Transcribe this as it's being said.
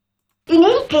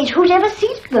case, who's ever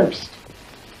seen a ghost?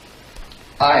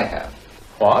 I have.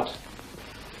 What?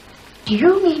 Do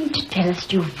you mean to tell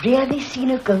us you've really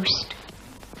seen a ghost?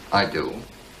 I do.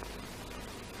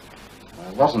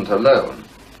 I wasn't alone.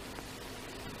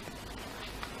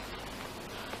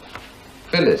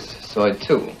 Phyllis saw it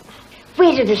too.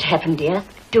 Where did it happen, dear?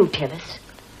 Do tell us.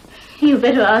 You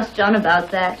better ask John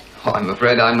about that. Oh, I'm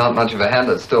afraid I'm not much of a hand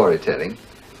at storytelling.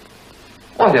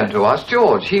 Why don't you ask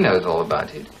George? He knows all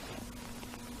about it.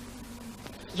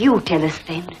 You tell us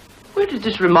then. Where did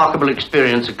this remarkable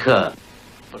experience occur?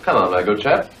 Well, come on, my good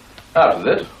chap. Out with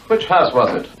it. Which house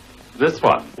was it? This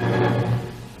one.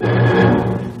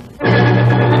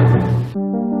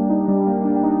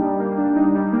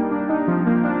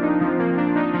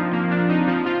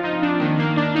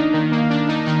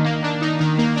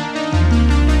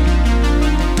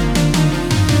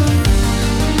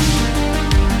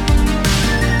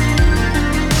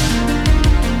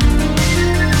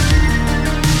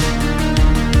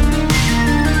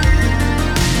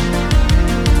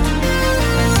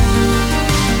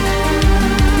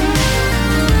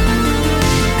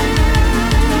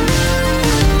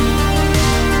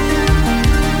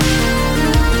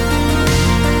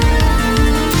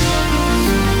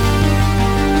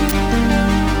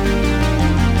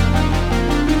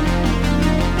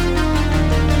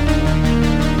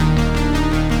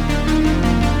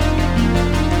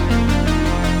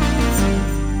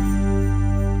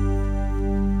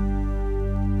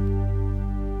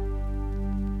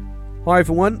 Hi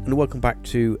everyone, and welcome back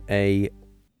to a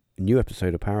new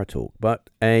episode of Paratalk, but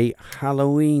a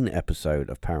Halloween episode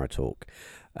of Paratalk.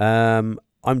 I'm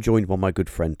joined by my good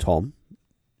friend Tom,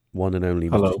 one and only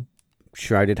Hello.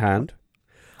 Shrouded Hand.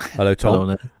 Hello,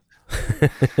 Tom. Hello.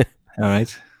 All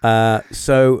right.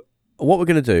 So what we're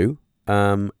going to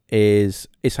do is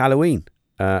it's Halloween,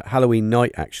 Halloween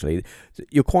night. Actually,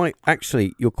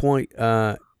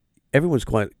 everyone's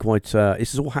quite.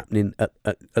 This is all happening at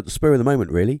the spur of the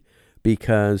moment, really.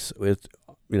 Because I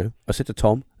said to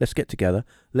Tom, let's get together,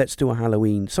 let's do a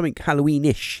Halloween, something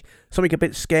Halloweenish, something a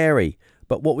bit scary.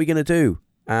 But what are we going to do?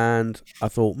 And I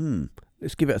thought,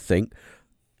 let's give it a think.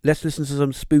 Let's listen to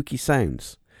some spooky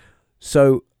sounds.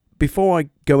 So before I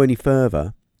go any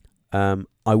further,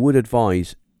 I would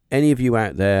advise any of you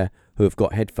out there who have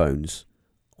got headphones,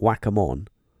 whack them on,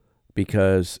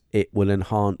 because it will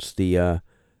enhance the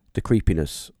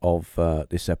creepiness of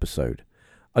this episode.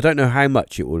 I don't know how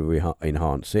much it will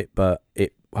enhance it, but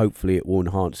hopefully it will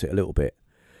enhance it a little bit.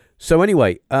 So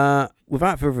anyway,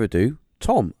 without further ado,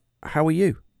 Tom, how are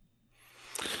you?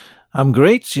 I'm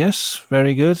great, yes,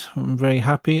 very good. I'm very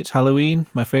happy. It's Halloween,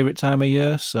 my favourite time of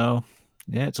year, so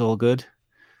yeah, it's all good.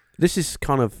 This is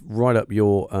kind of right up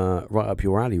your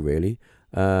alley, really.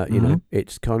 You know,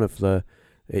 it's kind of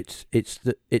it's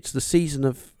the season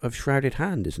of Shrouded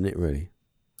Hand, isn't it? Really.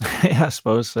 Yeah, I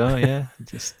suppose so. Yeah,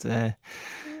 just the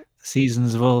season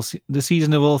of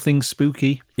all things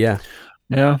spooky. Yeah.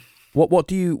 What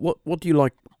do you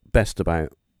like best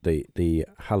about the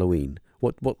Halloween?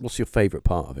 What's your favourite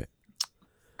part of it?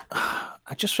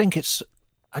 I just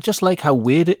like how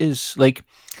weird it is. Like,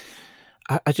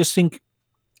 I just think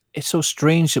it's so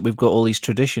strange that we've got all these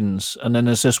traditions, and then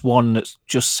there's this one that's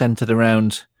just centered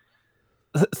around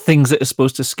things that are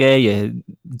supposed to scare you,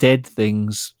 dead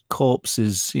things,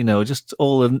 corpses, just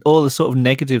all the sort of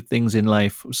negative things in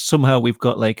life. Somehow we've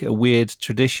got like a weird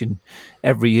tradition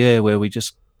every year where we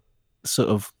just sort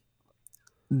of,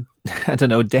 I don't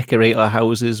know, decorate our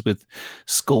houses with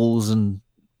skulls and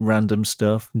random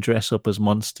stuff and dress up as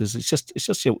monsters. It's just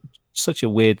such a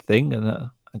weird thing, and I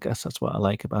guess that's what I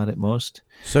like about it most.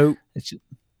 So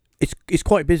it's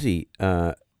quite busy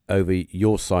over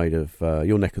your side of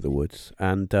your neck of the woods,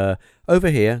 and over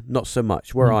here not so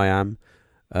much. Where I am,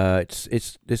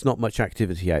 there's not much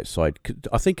activity outside.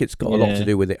 I think it's got a lot to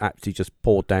do with it actually just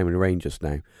poured down in rain just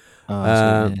now.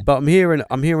 But I'm hearing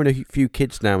a few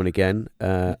kids now and again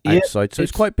outside, so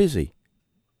it's quite busy.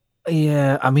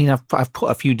 Yeah, I mean, I've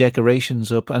put a few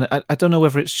decorations up, and I don't know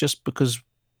whether it's just because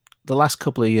the last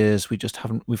couple of years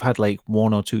we've had like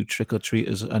one or two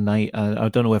trick-or-treaters a night. I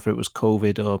don't know whether it was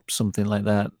COVID or something like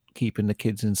that, keeping the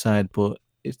kids inside, but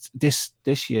it's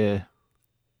this year.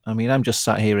 I mean, I'm just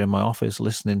sat here in my office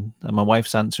listening, and my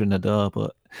wife's answering the door,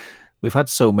 but we've had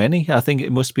so many. I think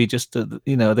it must be just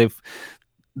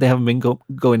they haven't been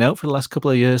going out for the last couple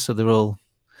of years, so they're all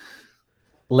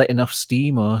letting off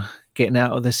steam or getting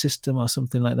out of the system or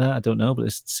something like that. I don't know, but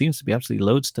it seems to be absolutely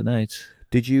loads tonight.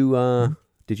 Did you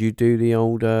do the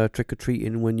old trick or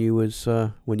treating when you was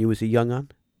a young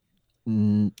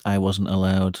un? I wasn't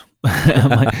allowed.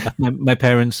 my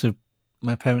parents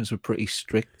were pretty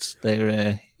strict.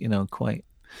 They're quite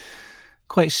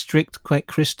quite strict, quite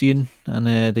Christian, and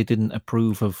they didn't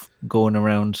approve of going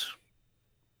around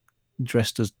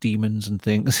dressed as demons and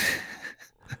things.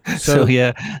 So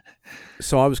yeah.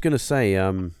 So I was going to say,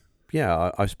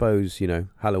 I suppose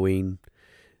Halloween,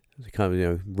 the kind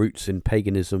of roots in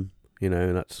paganism,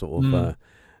 and that's sort of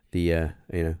the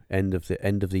end of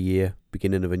the year,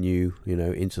 beginning of a new,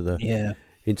 into the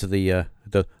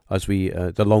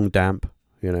the long damp,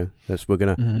 that's we're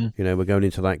gonna we're going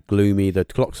into that gloomy. The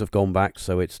clocks have gone back,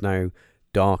 so it's now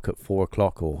dark at 4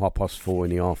 o'clock or 4:30 in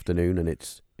the afternoon, and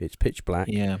it's pitch black.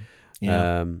 Yeah.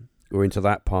 We're into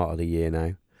that part of the year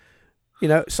now.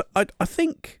 So I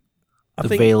think the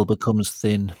veil becomes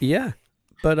thin. Yeah,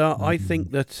 but I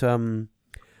think that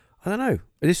I don't know,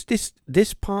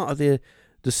 this part of the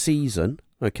season.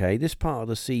 Okay, this part of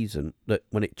the season, that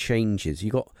when it changes,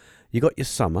 you got your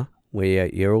summer where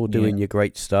you're all doing your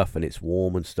great stuff and it's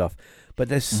warm and stuff. But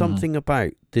there's something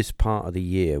about this part of the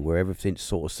year where everything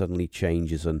sort of suddenly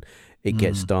changes and it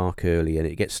gets dark early and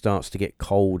it starts to get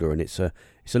colder and it's a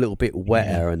little bit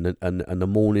wetter and the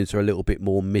mornings are a little bit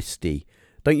more misty.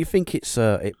 Don't you think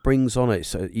it brings on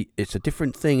it's a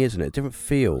different thing, isn't it? A different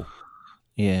feel.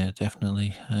 Yeah,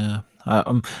 definitely.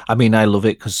 I mean, I love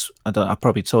it because I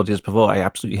probably told you this before. I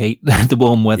absolutely hate the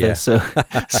warm weather. Yeah. So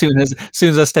as soon as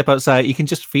I step outside, you can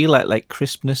just feel like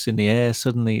crispness in the air.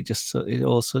 Suddenly, I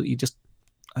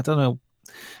don't know.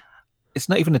 It's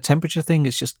not even a temperature thing.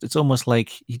 It's almost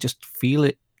like you just feel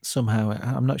it somehow.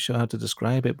 I'm not sure how to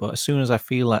describe it, but as soon as I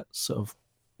feel that sort of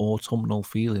autumnal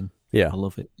feeling, I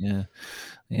love it. Yeah,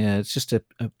 it's just a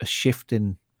shift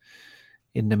in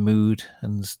the mood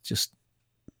and just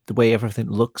the way everything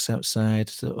looks outside.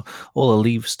 So all the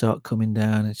leaves start coming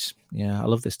down. I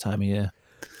love this time of year.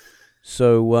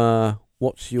 So,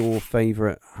 what's your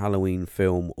favourite Halloween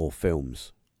film or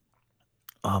films?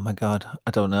 Oh my God,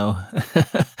 I don't know.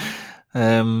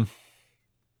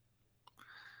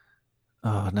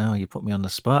 Oh no, you put me on the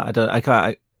spot. I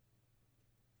can't.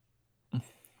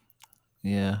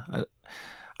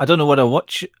 I don't know what I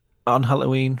watch on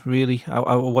Halloween. Really,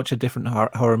 I will watch a different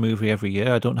horror movie every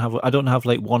year. I don't have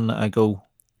like one that I go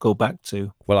back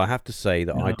to. Well, I have to say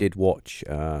that I did watch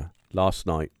last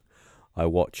night. I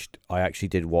actually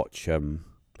did watch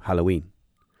Halloween.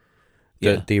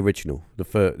 The original, the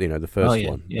first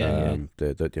one,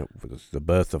 the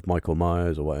birth of Michael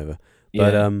Myers or whatever.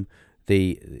 But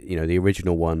the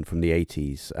original one from the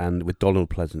 80s and with Donald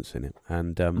Pleasance in it,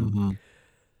 and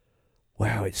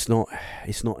wow, it's not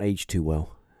aged too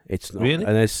well. It's not. Really?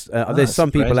 And there's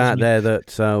some people out there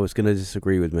that was going to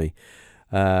disagree with me.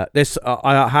 I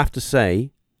have to say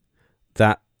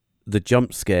that the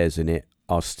jump scares in it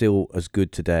are still as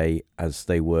good today as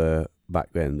they were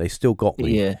back then. They still got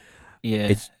me.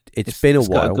 Yeah. It's been a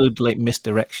while. Got a good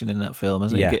misdirection in that film,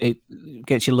 hasn't it? It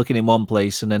gets you looking in one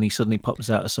place and then he suddenly pops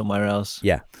out of somewhere else.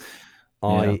 Yeah.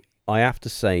 I have to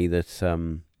say that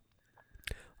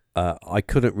I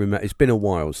couldn't remember. It's been a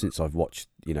while since I've watched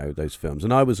those films,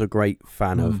 and I was a great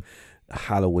fan of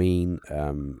Halloween.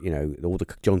 All the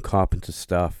John Carpenter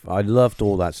stuff. I loved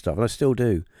all that stuff, and I still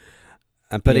do.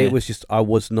 But it was just I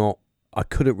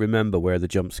couldn't remember where the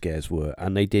jump scares were,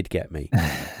 and they did get me.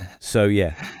 So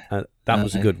that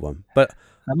was a good one. But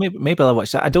maybe I'll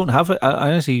watch that. I don't have it. I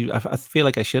honestly, I feel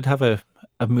like I should have a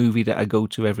movie that I go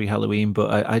to every Halloween,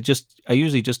 but I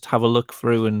usually just have a look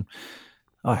through and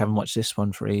I haven't watched this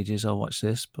one for ages. I'll watch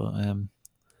this, but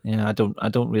I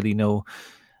don't really know.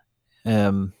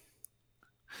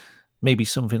 Maybe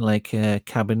something like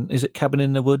Cabin. Is it Cabin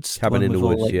in the Woods? Cabin in the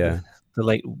Woods,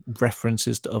 The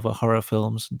references to other horror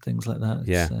films and things like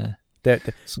that.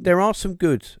 There are some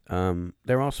good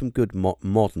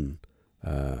modern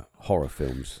horror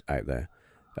films out there.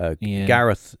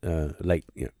 Gareth,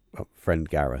 friend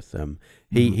Gareth,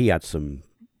 he had some.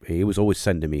 He was always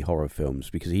sending me horror films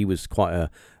because he was quite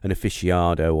an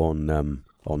aficionado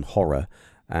on horror,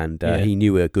 and he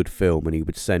knew a good film, and he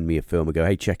would send me a film and go,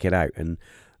 "Hey, check it out." And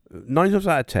 9 times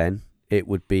out of 10, it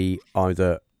would be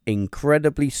either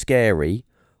incredibly scary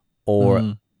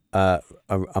or a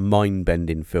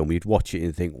mind-bending film. You'd watch it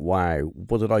and think, "Wow,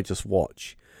 what did I just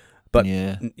watch?" But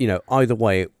either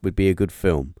way, it would be a good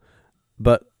film.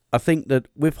 But I think that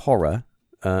with horror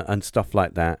and stuff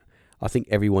like that, I think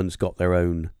everyone's got their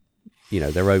own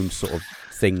sort of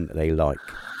thing that they like.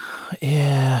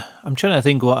 Yeah, I'm trying to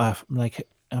think what I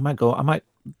might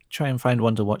try and find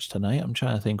one to watch tonight. I'm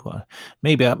trying to think what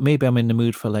maybe I'm in the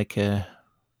mood for like a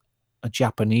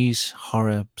Japanese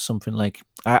horror, something like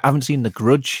I haven't seen The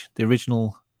Grudge, the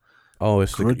original. Oh,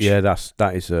 it's Grudge. I've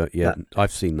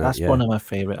seen that. That's one of my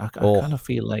favorite. I kind of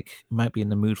feel like I might be in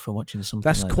the mood for watching something.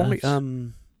 That's like quite.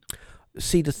 that.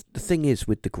 See, the thing is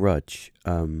with The Grudge,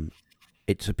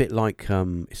 it's a bit like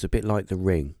The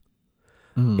Ring.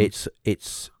 Mm.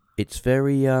 It's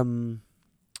very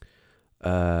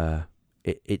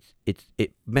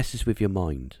it messes with your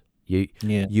mind.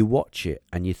 You watch it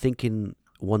and you're thinking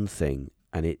one thing,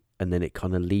 and then it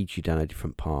kind of leads you down a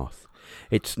different path.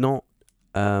 It's not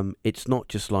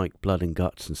just like blood and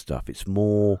guts and stuff. It's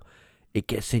more, it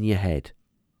gets in your head.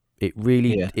 It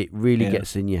really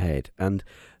gets in your head, and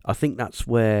I think that's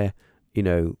where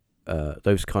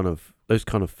those kind of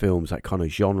films, that kind of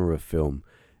genre of film,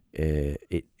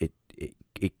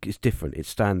 it's different. It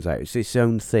stands out. It's its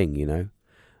own thing,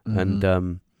 Mm-hmm.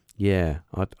 And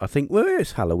I think, well,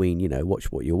 it's Halloween.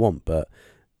 Watch what you want, but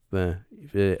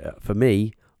for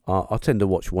me, I tend to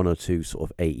watch one or two sort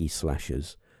of 80s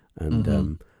slashers,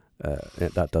 and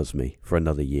that does me for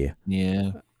another year.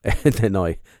 Yeah. And then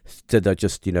I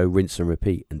just rinse and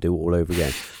repeat and do it all over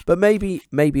again. But maybe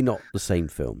not the same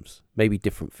films, maybe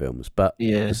different films, but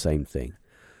the same thing.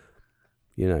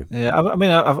 Yeah, I mean,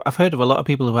 I've heard of a lot of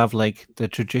people who have like the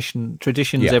traditions.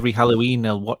 Every Halloween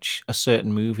they'll watch a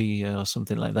certain movie or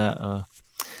something like that. Or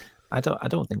I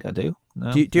don't think I do.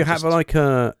 No, do you have like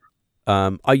a?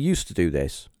 I used to do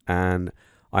this, and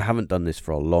I haven't done this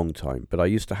for a long time. But I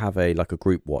used to have a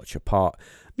group watch,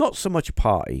 not so much a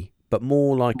party, but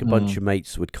more like a bunch of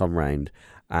mates would come round,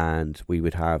 and we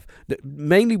would have.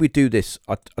 Mainly, we do this.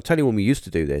 I'll tell you when we used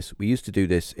to do this. We used to do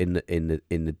this in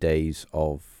the days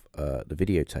of the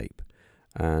videotape,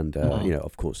 and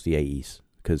of course the 80s,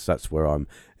 because that's where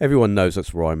everyone knows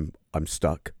that's where I'm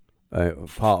stuck.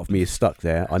 Part of me is stuck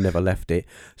there. I never left it.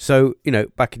 So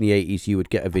back in the 80s, you would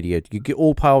get a video. You'd get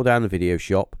all piled down the video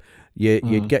shop.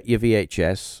 You'd get your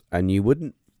VHS, and you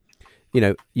wouldn't.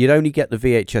 You'd only get the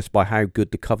VHS by how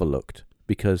good the cover looked,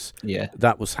 because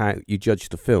that was how you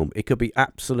judged the film. It could be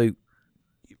absolute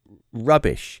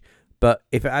rubbish, but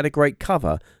if it had a great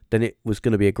cover, then it was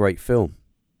going to be a great film.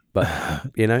 But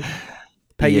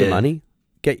pay your money,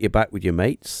 get you back with your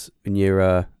mates and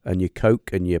your Coke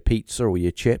and your pizza or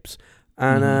your chips,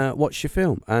 and watch your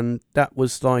film. And that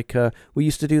was like we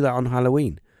used to do that on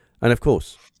Halloween. And of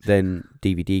course, then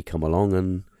DVD come along,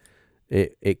 and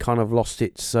it kind of lost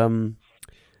its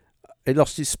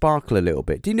sparkle a little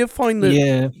bit. Do you ever find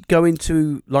that going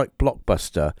to like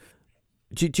Blockbuster?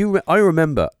 I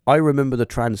remember the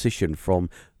transition from.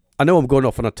 I know I'm going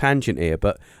off on a tangent here,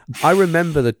 but I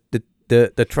remember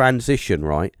the transition,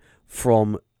 right,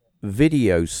 from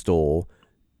video store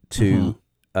to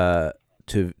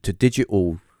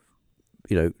digital,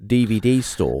 DVD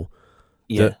store.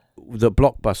 The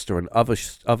Blockbuster and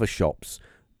other shops,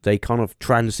 they kind of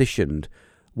transitioned.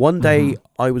 One day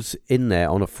I was in there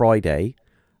on a Friday,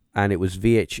 and it was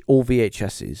all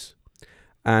VHSs,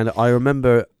 and I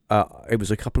remember it was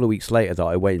a couple of weeks later that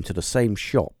I went into the same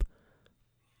shop.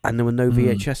 And there were no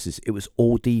VHSs. It was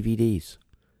all DVDs.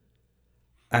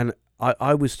 And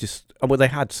I was just... Well, they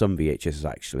had some VHSs,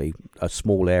 actually. A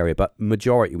small area. But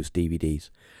majority was DVDs.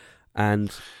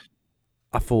 And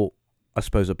I thought, I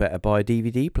suppose I better buy a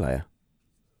DVD player.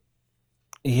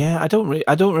 Yeah, I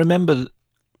don't remember...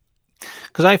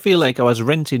 Because I feel like I was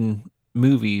renting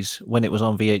movies when it was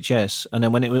on VHS. And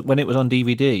then when it was on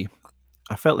DVD,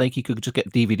 I felt like you could just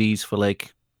get DVDs for,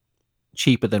 like,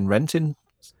 cheaper than renting.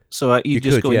 So you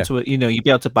just go into it, you'd be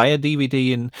able to buy a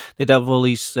DVD, and they'd have all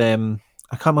these, I can't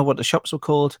remember what the shops were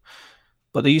called,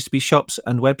 but there used to be shops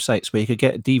and websites where you could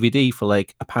get a DVD for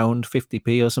like £1,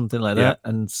 50p or something like that.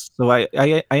 And so I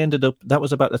ended up, that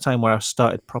was about the time where I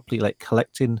started properly like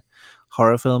collecting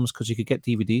horror films, because you could get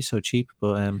DVDs so cheap.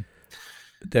 But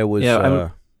there was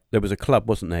a club,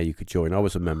 wasn't there, you could join? I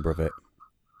was a member of it.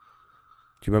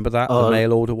 Do you remember that? The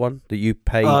mail order one that you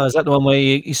pay? Oh, is that the one where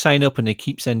you sign up and they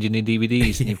keep sending you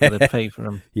DVDs and you've got to pay for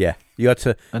them? Yeah, you had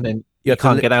to, and then you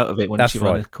can't get out of it once you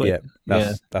want to quit.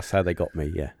 That's how they got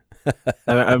me. Yeah,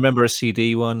 I remember a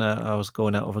CD one. I was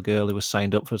going out with a girl who was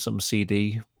signed up for some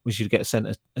CD. We should get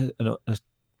sent an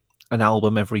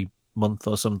album every month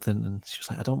or something, and she was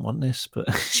like, "I don't want this,"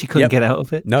 but she couldn't get out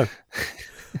of it. No.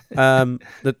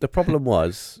 The problem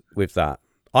was with that.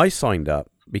 I signed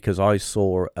up because I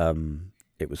saw.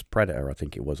 It was Predator, I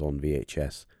think it was, on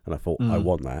VHS, and I thought I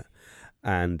want that,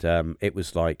 and it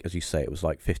was like, as you say, it was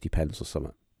like 50 pence or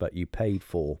something, but you paid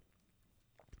for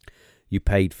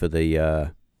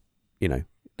the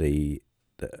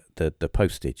the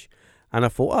postage, and I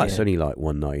thought, it's only like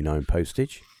 $1.99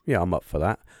 postage. Yeah, I'm up for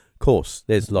that. Of course,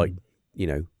 there's like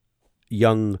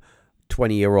young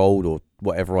 20-year-old or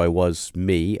whatever I was,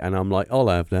 me, and I'm like, I'll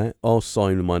have that. I'll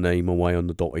sign my name away on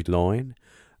the dotted line.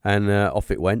 And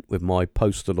off it went with my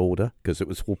postal order, because it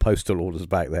was all postal orders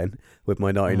back then, with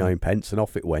my 99 pence, and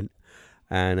off it went.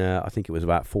 And I think it was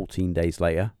about 14 days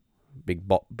later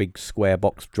big square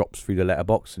box drops through the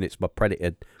letterbox, and it's my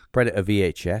Predator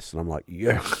VHS, and I'm like,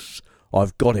 yes,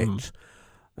 I've got it.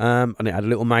 And it had a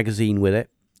little magazine with it,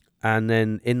 and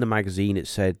then in the magazine it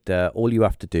said all you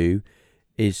have to do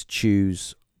is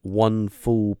choose one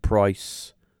full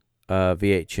price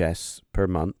VHS per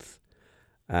month,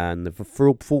 and the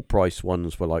full price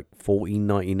ones were like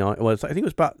 $14.99. Well, I think it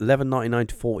was about $11.99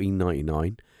 to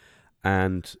 $14.99,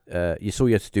 and you saw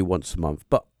you had to do once a month.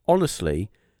 But honestly,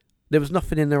 there was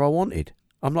nothing in there I wanted.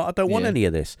 I'm like, I don't want any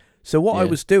of this. So what I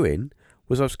was doing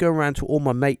was I was going around to all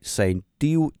my mates saying,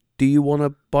 do you want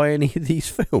to buy any of these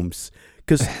films?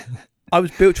 Because I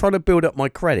was trying to build up my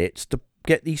credits to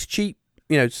get these cheap,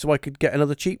 so I could get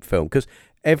another cheap film. Because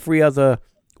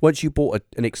once you bought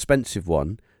an expensive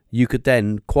one, you could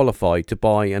then qualify to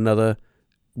buy another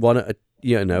one at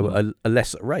a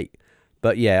lesser rate.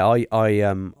 But yeah,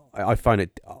 I found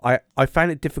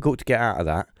it difficult to get out of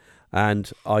that, and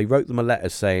I wrote them a letter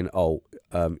saying,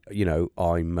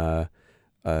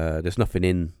 there's nothing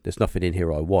in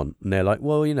here I want, and they're like,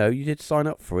 well, you did sign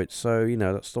up for it, so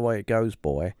that's the way it goes,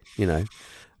 boy,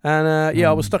 And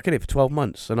I was stuck in it for 12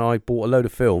 months, and I bought a load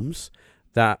of films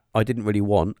that I didn't really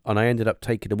want, and I ended up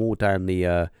taking them all down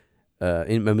the.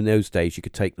 In those days, you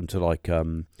could take them to like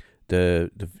the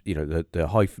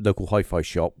local hi-fi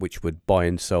shop, which would buy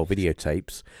and sell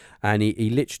videotapes, and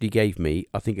he literally gave me,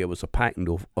 I think it was a packet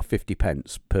of 50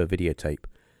 pence per videotape.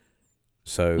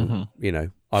 So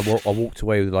I walked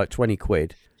away with like 20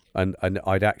 quid, and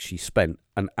I'd actually spent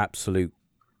an absolute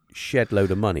shed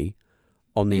load of money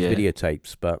on these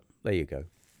videotapes. But there you go,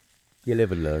 you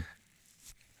live and learn.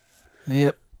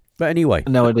 Yep. But anyway,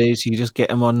 nowadays you just get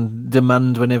them on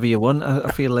demand whenever you want.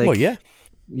 I feel like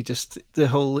you just, the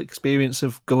whole experience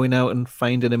of going out and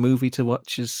finding a movie to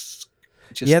watch is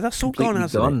just that's all gone,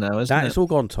 hasn't it? Now, isn't it? It's all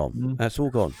gone, Tom. That's all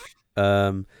gone.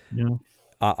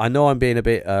 I know I'm being a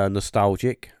bit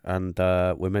nostalgic, and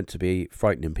we're meant to be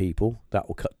frightening people. That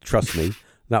will trust me,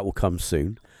 that will come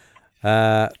soon.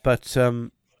 But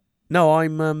no, I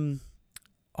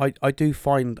do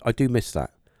miss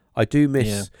that. I do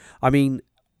miss. I mean,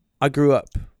 I grew up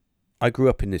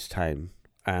in this town,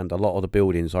 and a lot of the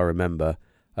buildings I remember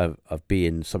of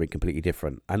being something completely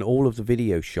different. And all of the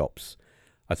video shops,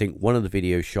 I think one of the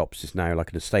video shops is now like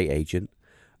an estate agent.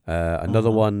 Another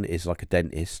one is like a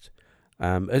dentist.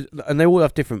 And they all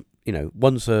have different,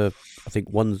 one's a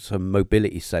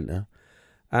mobility centre,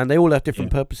 and they all have different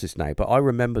purposes now. But I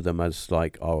remember them as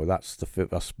like, oh, that's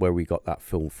where we got that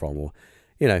film from, or,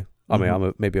 I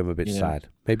mean, maybe I'm a bit sad.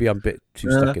 Maybe I'm a bit too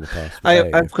stuck in the past.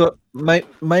 I've got my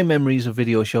memories of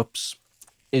video shops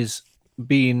is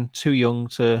being too young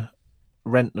to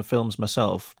rent the films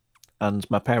myself, and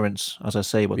my parents, as I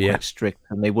say, were quite strict,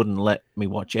 and they wouldn't let me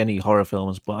watch any horror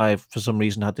films. But I, for some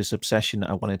reason, had this obsession that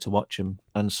I wanted to watch them,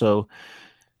 and so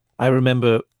I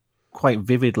remember quite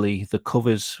vividly the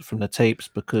covers from the tapes,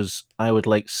 because I would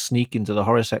like sneak into the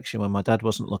horror section when my dad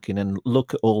wasn't looking and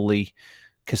look at all the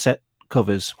cassette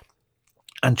covers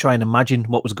and try and imagine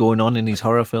what was going on in these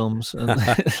horror films, and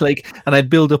and I'd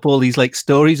build up all these like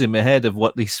stories in my head of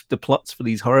what the plots for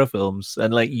these horror films,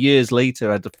 and like years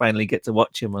later I'd finally get to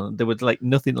watch them, and they were like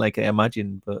nothing like I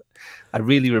imagined. But I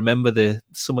really remember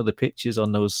some of the pictures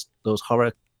on those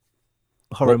horror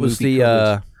what was movie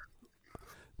covers.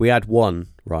 We had one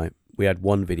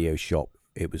video shop.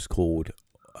 It was called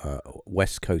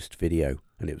West Coast Video,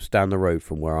 and it was down the road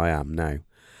from where I am now,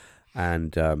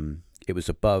 and it was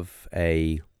above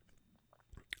I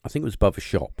think it was above a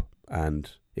shop,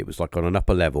 and it was like on an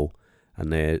upper level,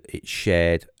 and it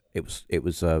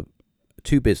was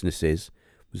two businesses.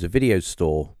 It was a video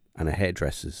store and a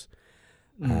hairdresser's,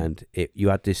 and you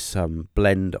had this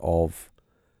blend of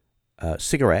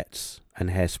cigarettes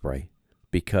and hairspray,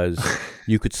 because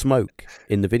you could smoke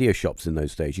in the video shops in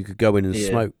those days. You could go in and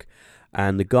smoke,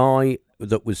 and the guy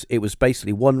it was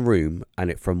basically one room, and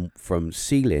it from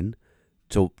ceiling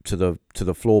to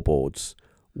the floorboards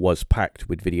was packed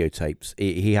with videotapes.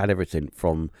 He had everything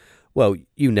from, well,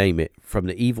 you name it, from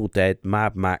the Evil Dead,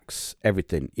 Mad Max,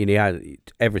 everything. He had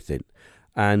everything,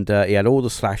 and he had all the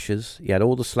slashers. He had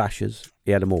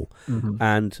them all.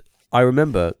 And I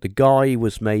remember the guy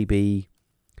was maybe,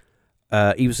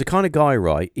 he was the kind of guy,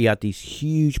 right? He had these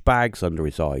huge bags under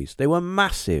his eyes. They were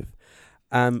massive,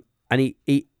 and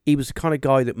he was the kind of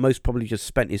guy that most probably just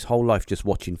spent his whole life just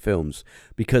watching films,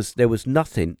 because there was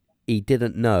nothing he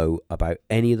didn't know about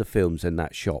any of the films in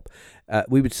that shop.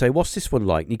 We would say, what's this one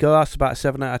like? And he'd go, it's about a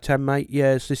 7 out of 10, mate.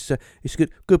 Yeah, it's a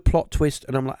good plot twist.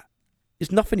 And I'm like,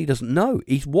 there's nothing he doesn't know.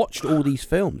 He's watched all these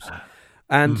films.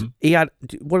 And he had,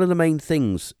 one of the main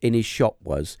things in his shop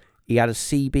was he had a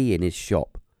CB in his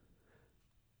shop.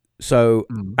 So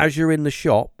Mm. as you're in the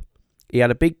shop, he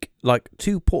had a big, like,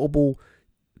 2 portable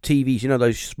TVs. You know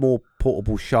those small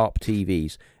portable Sharp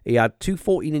TVs. He had 2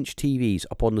 14-inch TVs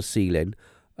up on the ceiling,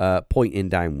 pointing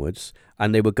downwards,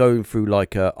 and they were going through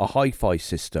like a hi-fi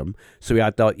system. So he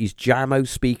had like these Jamo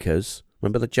speakers.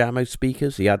 Remember the Jamo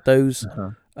speakers? He had those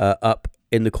up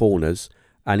in the corners,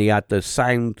 and he had the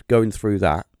sound going through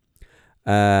that,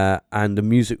 and the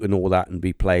music and all that, and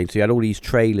be playing. So he had all these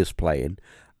trailers playing,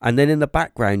 and then in the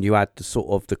background you had the sort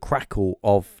of the crackle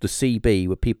of the CB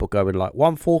with people going like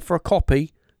 1-4 for a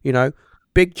copy, you know,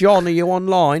 Big John, are you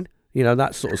online? You know,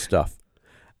 that sort of stuff.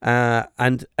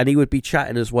 And he would be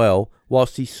chatting as well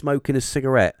whilst he's smoking a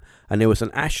cigarette, and there was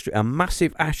a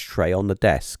massive ashtray on the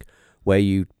desk where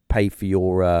you pay for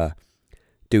your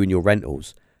doing your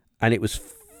rentals, and it was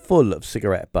full of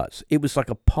cigarette butts. It was like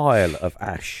a pile of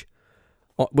ash,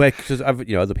 where because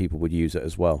other people would use it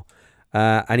as well.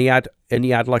 And he had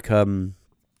like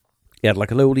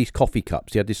all these coffee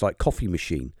cups. He had this like coffee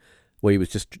machine where he was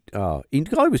just the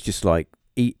guy was just like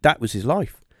that was his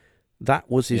life. That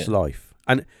was his life.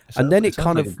 And then it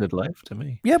kind like of a good life to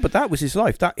me. Yeah, but that was his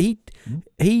life. That he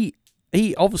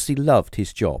obviously loved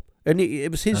his job, and it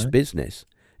was his business.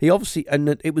 He obviously, and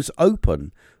it was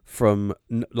open from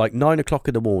like 9 o'clock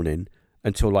in the morning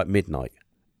until like midnight.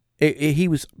 He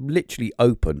was literally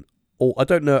open. Or I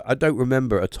don't know. I don't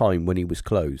remember a time when he was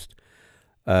closed.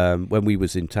 When we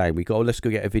was in town, we go, let's go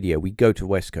get a video. We go to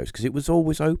West Coast because it was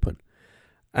always open,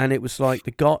 and it was like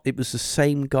it was the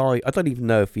same guy. I don't even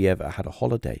know if he ever had a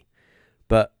holiday.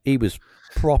 But he was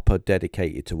proper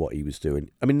dedicated to what he was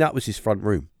doing. I mean, that was his front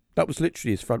room. That was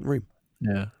literally his front room.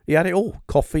 Yeah. He had it all.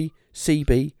 Coffee,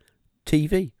 CB,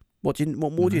 TV. What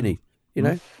more do you need? You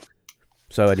know?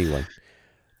 So anyway.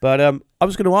 But I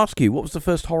was going to ask you, what was the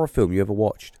first horror film you ever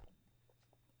watched?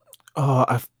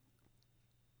 Oh,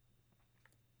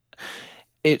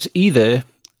 it's either,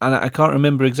 and I can't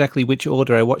remember exactly which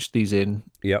order I watched these in.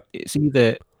 Yep. It's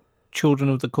either Children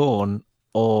of the Corn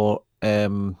or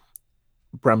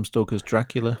Bram Stoker's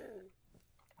Dracula,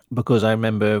 because I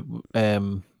remember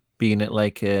being at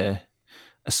like a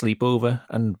sleepover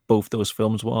and both those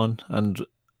films were on. And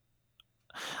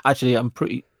actually, it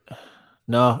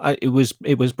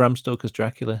was Bram Stoker's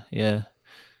Dracula. Yeah,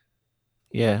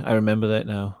 I remember that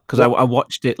now because I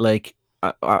watched it like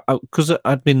because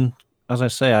I'd been, as I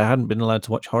say, I hadn't been allowed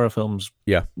to watch horror films.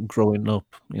 Yeah, growing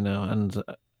up, and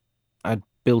I'd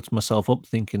built myself up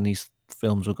thinking these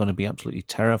films were going to be absolutely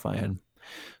terrifying.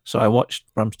 So I watched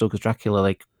Bram Stoker's Dracula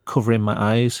like covering my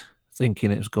eyes,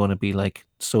 thinking it was going to be like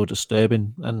so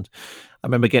disturbing. And I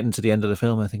remember getting to the end of the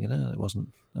film and thinking, it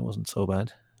wasn't so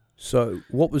bad. So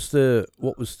what was the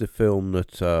film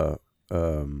that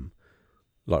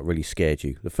like really scared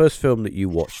you? The first film that you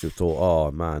watched and thought,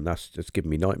 oh man, that's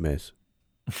giving me nightmares.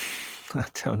 I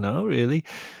don't know really.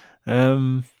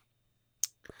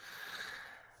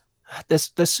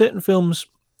 There's certain films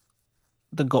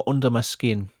that got under my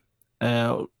skin.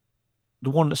 The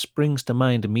one that springs to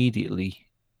mind immediately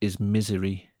is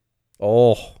Misery.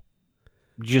 Oh,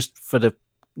 just for that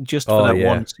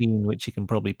one scene, which you can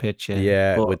probably picture.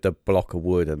 Yeah, with the block of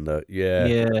wood and the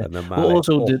and the mallet. But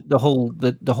also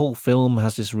the whole film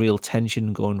has this real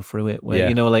tension going through it,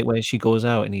 where like when she goes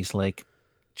out and he's like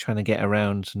trying to get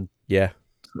around and sort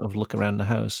of look around the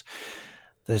house.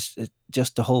 There's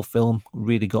just the whole film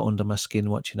really got under my skin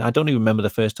watching. I don't even remember the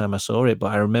first time I saw it,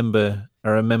 but I remember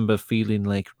feeling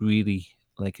like really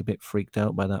like a bit freaked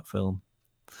out by that film.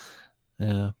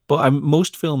 Yeah, but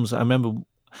most films I remember,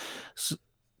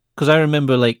 because I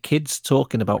remember like kids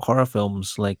talking about horror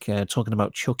films, like talking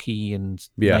about Chucky and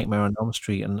Nightmare on Elm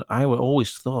Street, and I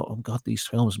always thought, oh God, these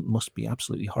films must be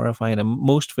absolutely horrifying. And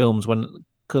most films,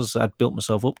 because I'd built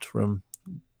myself up to them,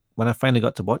 when I finally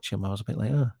got to watch them, I was a bit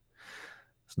like, oh,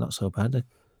 it's not so bad,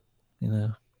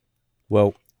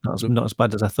 Well, not as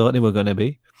bad as I thought they were going to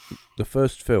be. The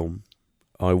first film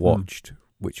I watched,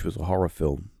 which was a horror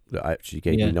film that actually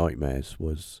gave me nightmares,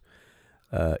 was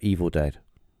Evil Dead.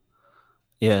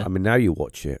 Yeah. I mean, now you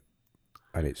watch it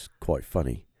and it's quite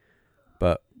funny,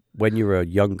 but when you're a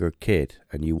younger kid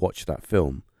and you watch that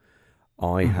film,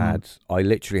 I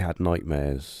literally had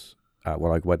nightmares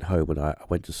when I went home and I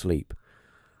went to sleep,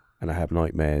 and I had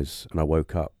nightmares and I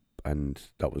woke up, and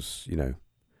that was,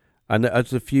 and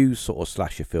there's a few sort of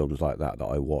slasher films like that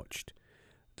I watched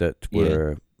that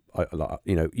were,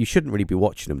 you shouldn't really be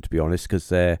watching them, to be honest, because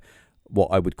they're what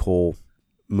I would call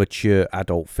mature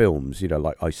adult films,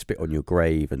 like I Spit on Your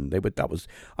Grave, and I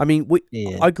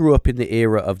grew up in the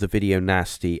era of the video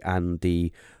nasty and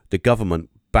the government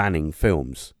banning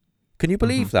films. Can you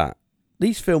believe that?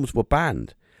 These films were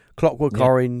banned. Clockwork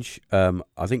Orange.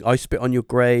 I think I Spit on Your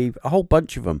Grave. A whole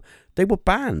bunch of them. They were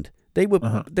banned. They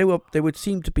would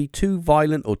seem to be too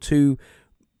violent or too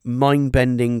mind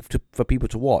bending for people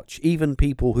to watch, even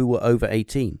people who were over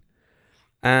 18.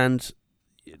 And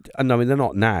I mean, they're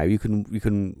not now. You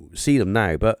can see them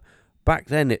now, but back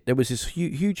then there was this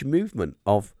huge movement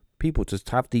of people to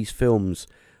have these films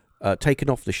taken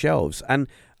off the shelves, and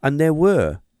I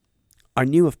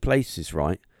knew of places,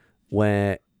 right,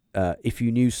 where if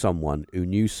you knew someone who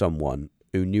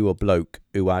knew a bloke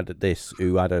who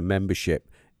had a membership,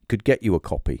 could get you a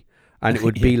copy, and it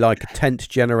would be like a 10th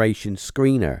generation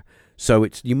screener. So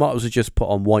you might as well just put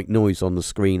on white noise on the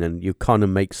screen and you kind of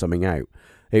make something out.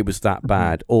 It was that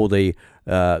bad. Or the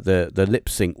lip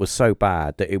sync was so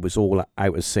bad that it was all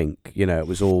out of sync. You know, it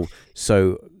was all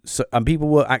so and people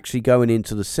were actually going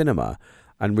into the cinema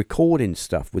and recording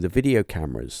stuff with the video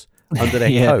cameras under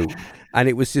their coat, and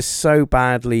it was just so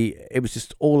badly. It was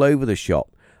just all over the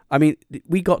shop. I mean,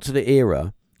 we got to the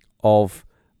era of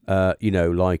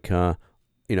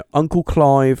Uncle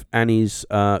Clive and his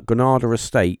Granada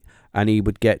estate, and he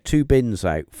would get 2 bins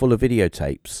out full of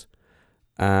videotapes,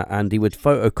 and he would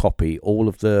photocopy all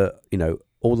of the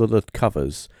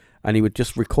covers, and he would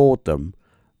just record them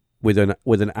with an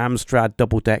Amstrad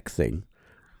double deck thing.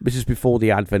 This is before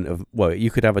the advent of, you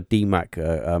could have a DMAC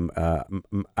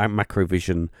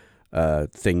Macrovision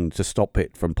thing to stop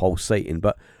it from pulsating,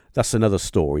 but that's another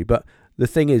story. But the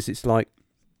thing is, it's like,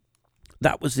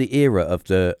 that was the era of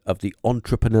the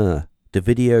entrepreneur, the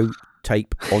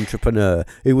videotape entrepreneur,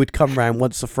 who would come round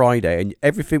once a Friday and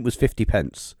everything was 50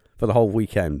 pence for the whole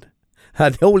weekend.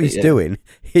 And all he's doing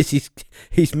is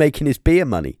he's making his beer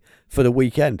money for the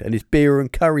weekend and his beer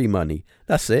and curry money.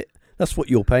 That's it. That's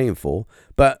what you're paying for.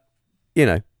 But,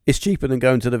 it's cheaper than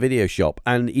going to the video shop,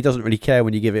 and he doesn't really care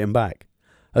when you give it him back.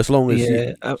 As long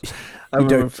as I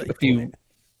remember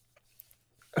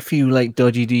a few like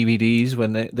dodgy DVDs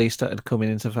when they started coming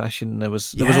into fashion. There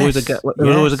was always a guy.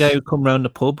 Was always a guy who'd come round the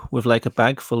pub with like a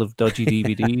bag full of dodgy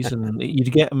DVDs, and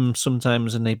you'd get them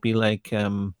sometimes, and they'd be like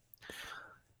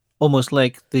almost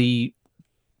like the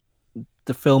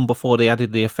film before they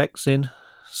added the effects in.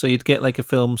 So you'd get like a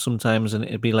film sometimes, and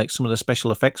it'd be like some of the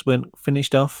special effects weren't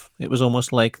finished off. It was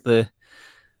almost like the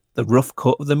rough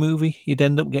cut of the movie you'd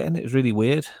end up getting. It was really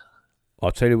weird.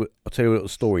 I'll tell you a little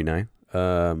story now.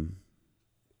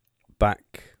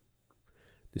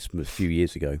 This was a few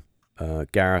years ago,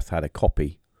 Gareth had a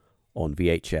copy on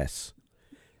VHS.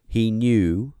 He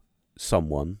knew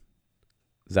someone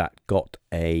that got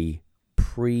a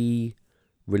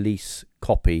pre-release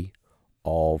copy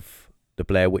of the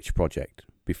Blair Witch Project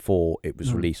before it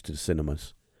was released to the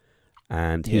cinemas.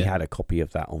 And he had a copy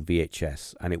of that on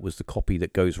VHS, and it was the copy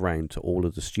that goes round to all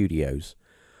of the studios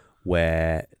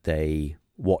where they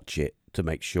watch it to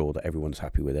make sure that everyone's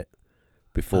happy with it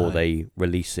before they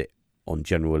release it on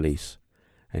general release.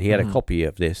 And he had a copy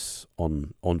of this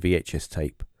on VHS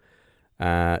tape.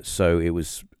 So it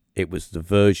was the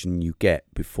version you get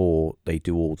before they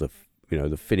do all the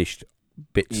the finished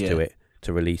bits to it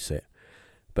to release it.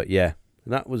 But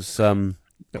that was one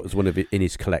of it in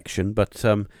his collection. But it's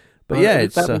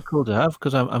that was cool to have,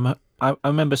 because I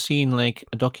remember seeing like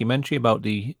a documentary about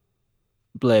the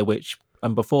Blair Witch,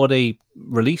 and before they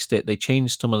released it, they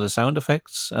changed some of the sound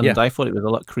effects, and I thought it was a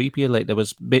lot creepier. Like there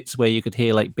was bits where you could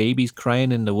hear like babies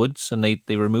crying in the woods, and they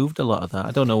removed a lot of that.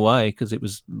 I don't know why, because it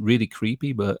was really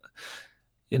creepy. But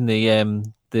in the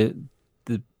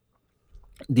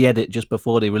edit just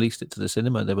before they released it to the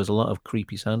cinema, there was a lot of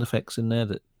creepy sound effects in there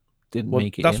that didn't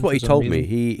make it. That's in what he for some told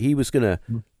reason. me. He was gonna.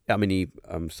 I mean, he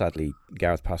sadly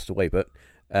Gareth passed away, but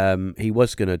he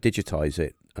was gonna digitize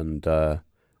it, and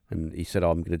he said,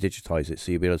 I'm going to digitize it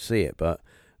so you'll be able to see it. But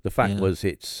the fact was,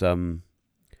 it's I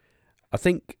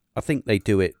think they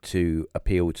do it to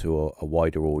appeal to a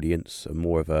wider audience, and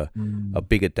more of a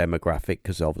bigger demographic,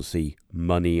 because obviously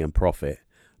money and profit.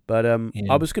 But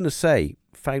I was going to say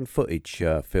found footage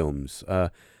films. I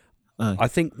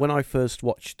think when I first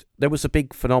watched, there was a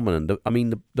big phenomenon.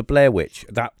 The Blair Witch,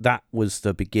 that was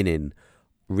the beginning,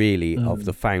 really, of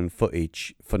the found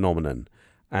footage phenomenon.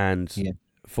 And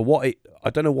for what I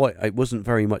don't know why it wasn't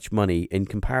very much money in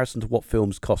comparison to what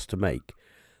films cost to make.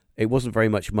 It wasn't very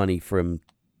much money for him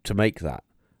to make that,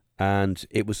 and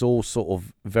it was all sort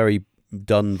of very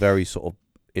sort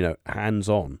of hands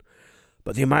on.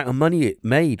 But the amount of money it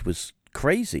made was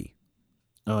crazy.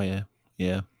 Oh yeah.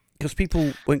 Because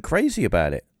people went crazy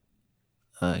about it.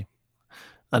 Aye.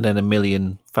 And then a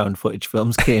million found footage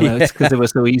films came out because they were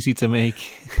so easy to make.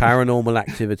 Paranormal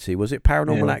Activity. Was it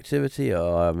Paranormal Activity?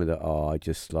 I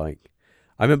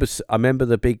remember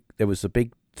there was a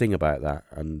big thing about that,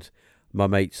 and my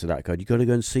mates are that going, you got to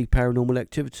go and see Paranormal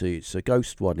Activity. It's a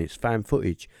ghost one. It's fan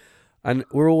footage. And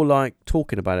we're all like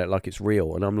talking about it like it's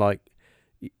real. And I'm like,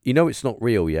 you know it's not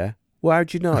real, yeah? Well,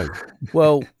 how'd you know?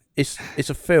 Well, it's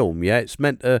a film, yeah? It's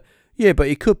meant to... Yeah, but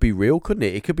it could be real, couldn't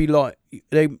it? It could be like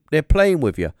they're playing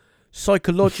with you.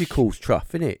 Psychological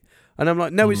stuff, innit? And I'm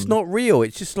like, no, it's not real.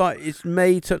 It's just like it's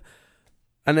made to...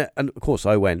 And of course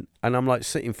I went, and I'm like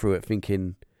sitting through it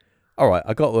thinking, all right,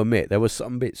 I got to admit, there were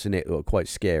some bits in it that were quite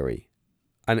scary.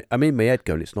 And I'm in my head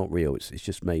going, it's not real. It's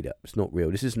just made up. It's not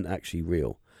real. This isn't actually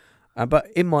real. But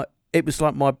it was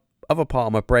like my other part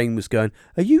of my brain was going,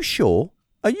 are you sure?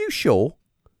 Are you sure?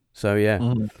 So,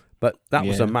 yeah. But that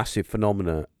was a massive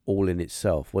phenomenon all in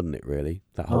itself, wasn't it, really?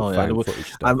 That whole found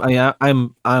footage stuff.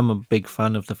 I'm a big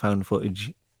fan of the found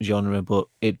footage genre, but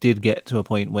it did get to a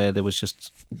point where they were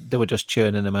just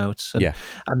churning them out.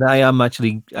 And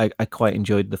I quite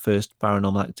enjoyed the first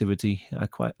Paranormal Activity.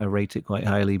 I rate it quite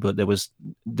highly, but there was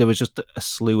just a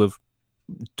slew of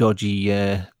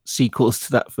dodgy sequels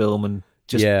to that film, and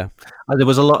there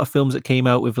was a lot of films that came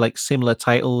out with like similar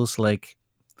titles, like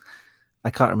I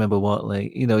can't remember what,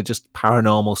 like, you know, just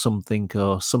Paranormal something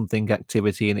or something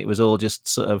Activity, and it was all just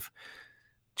sort of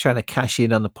trying to cash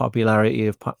in on the popularity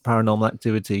of Paranormal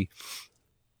Activity.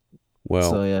 Well,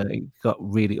 so yeah, it got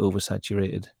really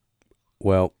oversaturated.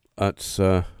 Well, that's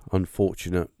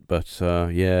unfortunate, but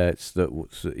it's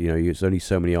that, you know, there's only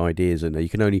so many ideas, and you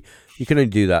can only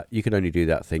do that. You can only do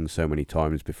that thing so many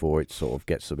times before it sort of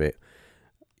gets a bit,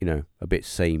 you know, a bit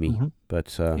samey.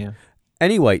 But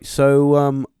anyway,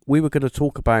 so we were going to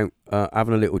talk about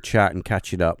having a little chat and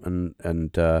catching up,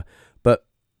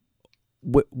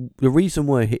 but the reason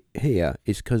we're here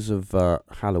is because of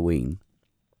Halloween.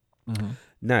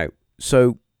 Now,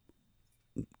 so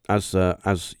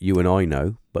as you and I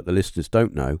know, but the listeners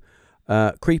don't know,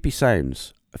 creepy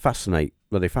sounds fascinate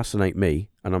me,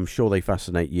 and I'm sure they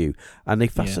fascinate you, and they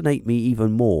fascinate me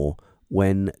even more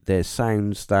when there's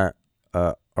sounds that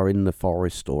are in the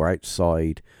forest or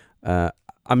outside. I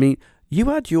mean, you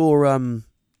had your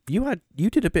you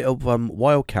did a bit of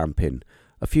wild camping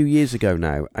a few years ago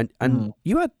now, and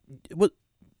you had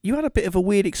a bit of a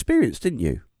weird experience, didn't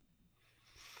you?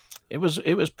 It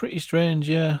was pretty strange,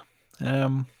 yeah.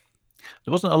 There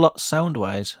wasn't a lot sound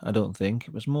wise, I don't think.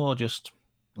 It was more just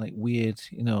like weird,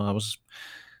 you know. I was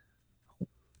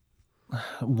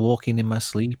walking in my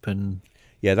sleep, and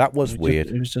that was weird.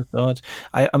 It was just odd.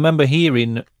 I remember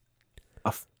hearing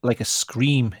like a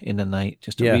scream in the night,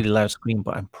 just a really loud scream,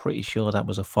 but I'm pretty sure that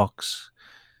was a fox.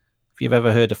 If you've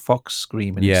ever heard a fox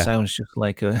screaming, it sounds just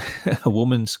like a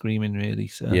woman screaming, really.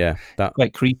 So that's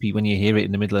quite creepy when you hear it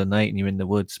in the middle of the night and you're in the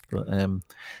woods. But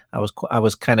I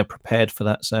was kind of prepared for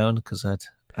that sound because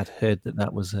I'd heard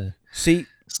that was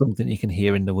something you can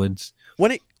hear in the woods.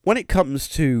 When it comes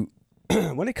to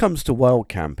wild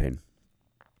camping,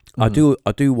 I do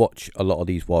watch a lot of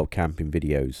these wild camping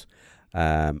videos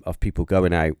of people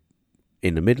going out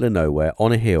in the middle of nowhere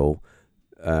on a hill,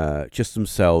 just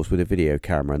themselves with a video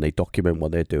camera, and they document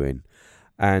what they're doing.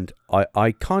 And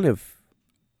I kind of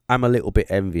am a little bit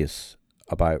envious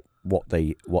about what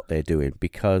they're doing,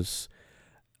 because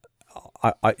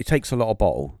it takes a lot of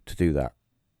bottle to do that.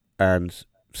 And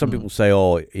some people say,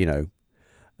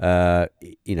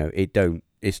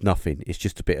 it's nothing. It's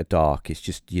just a bit of dark. It's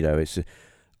just,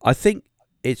 I think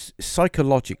it's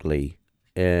psychologically,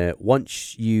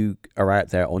 once you are out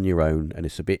there on your own and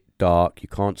it's a bit dark, you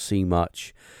can't see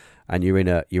much, and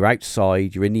you're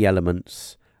outside, you're in the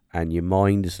elements, and your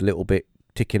mind is a little bit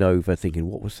ticking over, thinking,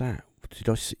 what was that?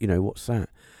 What's that?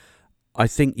 I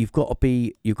think you've got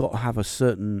to have a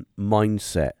certain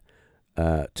mindset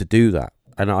to do that.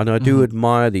 And I do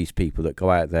admire these people that go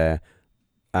out there,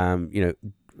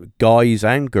 guys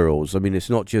and girls. I mean, it's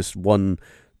not just one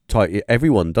type.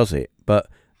 Everyone does it, but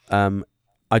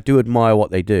I do admire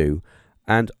what they do.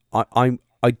 And I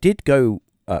did go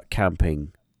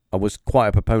camping. I was quite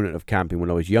a proponent of camping when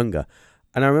I was younger,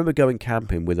 and I remember going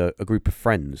camping with a group of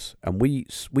friends, and we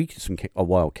did a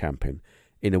wild camping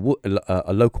in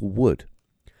a local wood,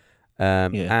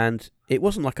 and it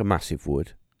wasn't like a massive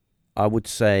wood. I would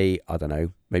say, I don't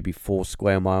know, maybe 4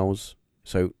 square miles.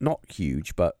 So not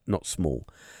huge, but not small.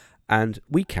 And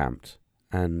we camped,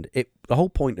 and the whole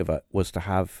point of it was to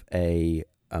have a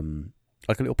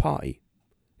little party.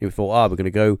 And we thought, we're going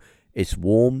to go, it's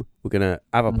warm, we're going to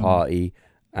have a party,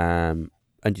 and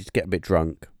just get a bit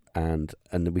drunk, and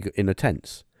then we got in the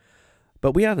tents.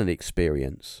 But we had an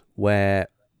experience where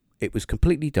it was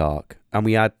completely dark, and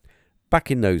we had,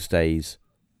 back in those days,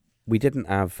 we didn't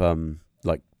have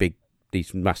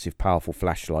these massive powerful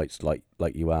flashlights like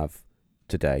you have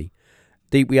today.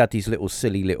 We had these little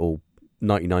silly little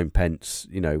 99 pence,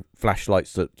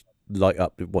 flashlights that light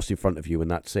up what's in front of you,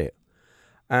 and that's it.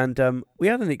 And we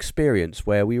had an experience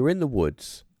where we were in the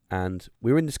woods, and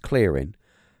we were in this clearing,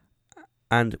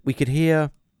 and we could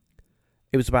hear,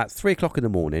 it was about 3 o'clock in the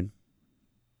morning,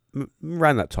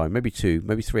 around that time, maybe 2,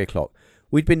 maybe 3 o'clock.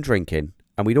 We'd been drinking,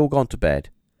 and we'd all gone to bed,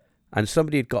 and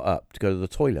somebody had got up to go to the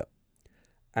toilet.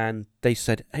 And they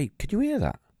said, "Hey, can you hear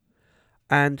that?"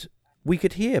 And we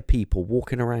could hear people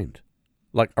walking around,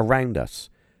 like around us.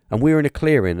 And we were in a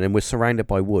clearing and we're surrounded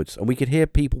by woods. And we could hear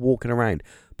people walking around,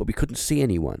 but we couldn't see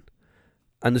anyone.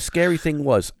 And the scary thing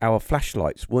was our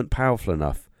flashlights weren't powerful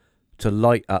enough to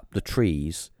light up the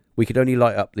trees. We could only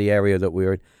light up the area that we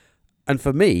were in. And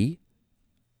for me,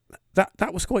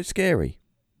 that was quite scary.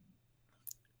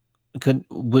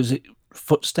 Was it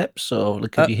footsteps, or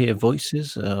could you hear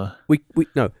voices?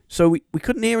 No. So we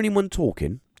couldn't hear anyone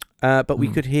talking, but we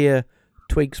could hear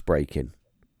twigs breaking,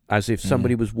 as if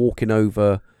somebody was walking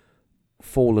over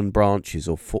fallen branches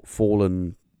or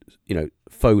fallen,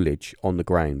 foliage on the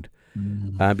ground.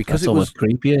 Because That's it almost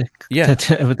was creepier. Yeah.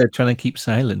 They're trying to keep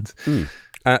silent.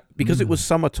 Because it was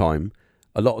summertime,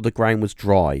 a lot of the ground was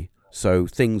dry, so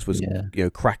things was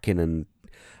cracking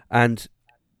and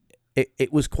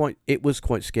it was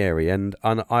quite scary, and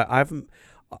I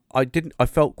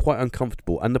felt quite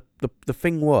uncomfortable. And the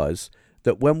thing was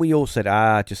that when we all said,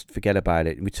 just forget about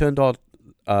it, and we turned our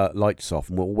lights off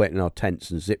and we all went in our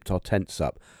tents and zipped our tents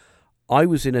up, I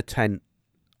was in a tent.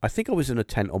 I think I was in a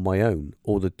tent on my own,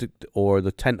 or the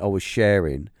tent I was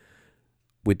sharing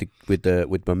with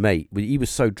my mate. He was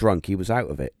so drunk, he was out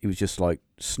of it. He was just like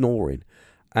snoring,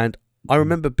 and I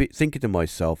remember thinking to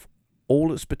myself, all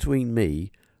that's between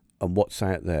me and what's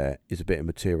out there is a bit of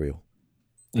material.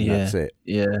 And that's it.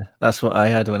 Yeah, that's what I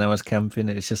had when I was camping.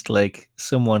 It's just like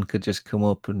someone could just come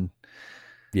up and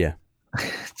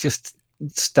just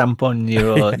stamp on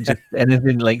you, or just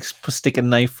anything, like stick a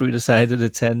knife through the side of the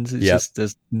tent. It's just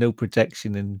there's no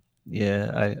protection, and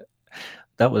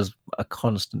that was a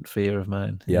constant fear of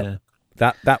mine. Yeah,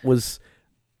 that was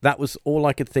all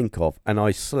I could think of, and I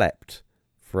slept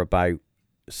from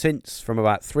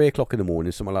about 3 o'clock in the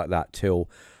morning, something like that, till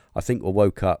I think we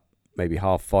woke up maybe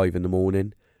 4:30 in the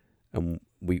morning, and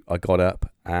I got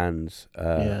up and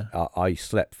I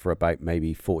slept for about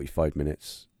maybe 45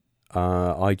 minutes.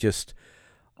 I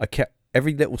kept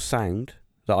every little sound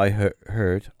that I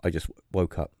heard. I just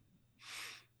woke up.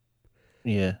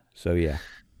 Yeah. So yeah,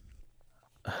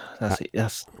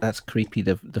 that's creepy.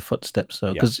 The footsteps,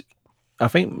 though, because I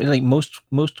think like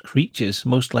most creatures,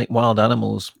 most like wild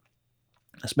animals,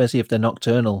 especially if they're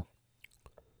nocturnal,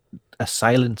 are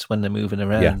silent when they're moving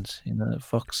around.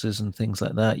 Foxes and things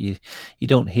like that. You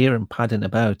don't hear them padding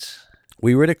about.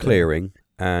 We were in a clearing,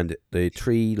 and the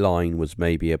tree line was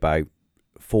maybe about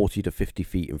 40 to 50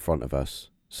 feet in front of us,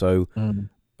 so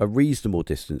a reasonable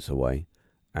distance away.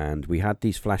 And we had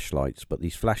these flashlights, but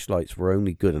these flashlights were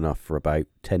only good enough for about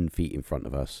 10 feet in front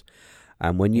of us.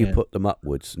 And when you put them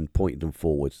upwards and pointed them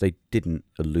forwards, they didn't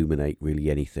illuminate really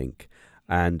anything.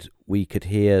 And we could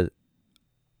hear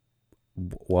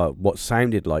what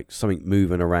sounded like something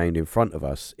moving around in front of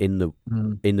us in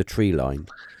the tree line,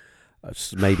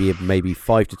 maybe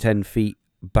 5 to 10 feet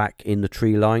back in the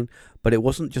tree line. But it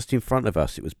wasn't just in front of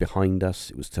us, it was behind us,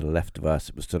 it was to the left of us,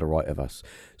 it was to the right of us.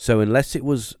 So unless it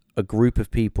was a group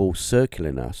of people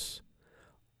circling us,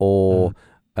 or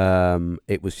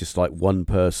it was just like one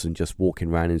person just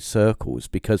walking around in circles,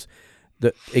 because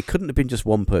it couldn't have been just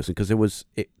one person, because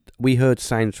we heard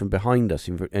sounds from behind us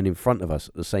and in front of us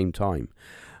at the same time.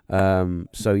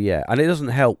 So yeah, and it doesn't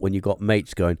help when you got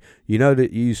mates going, that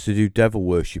you used to do devil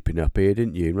worshipping up here,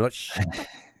 didn't you? And we're like,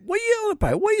 what are you on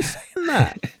about? Why are you saying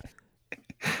that?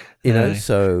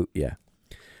 So yeah.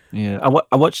 Yeah,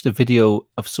 I watched a video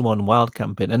of someone wild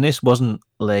camping, and this wasn't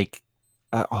like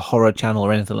a horror channel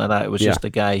or anything like that. It was just a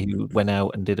guy who went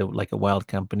out and did a wild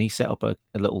camp, and he set up a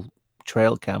little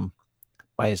trail cam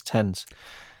by his tent,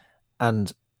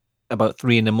 and about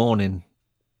 3 a.m,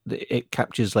 it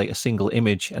captures like a single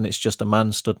image, and it's just a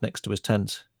man stood next to his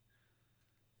tent.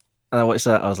 And I watched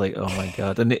that, I was like, oh my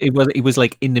God. And it was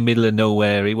like in the middle of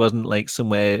nowhere. It wasn't like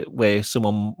somewhere where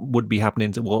someone would be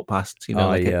happening to walk past,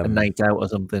 like a night out or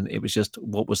something. It was just,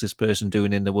 what was this person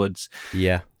doing in the woods?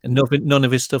 Yeah. And none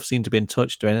of his stuff seemed to have been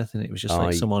touched or anything. It was just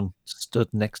like someone stood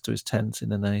next to his tent in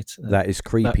the night. That is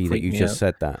creepy that you just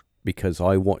said that, because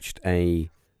I watched a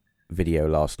video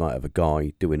last night of a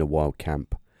guy doing a wild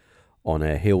camp on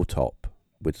a hilltop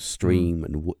with a stream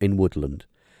and in woodland,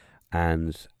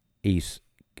 and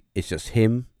it's just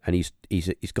him, and he's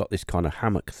got this kind of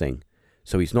hammock thing,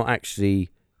 so he's not actually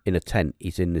in a tent.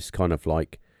 He's in this kind of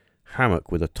like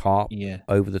hammock with a tarp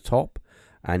over the top,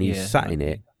 and he's sat in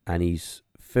it, and he's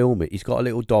filming. He's got a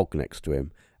little dog next to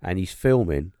him, and he's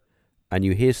filming, and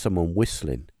you hear someone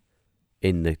whistling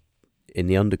in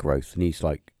the undergrowth, and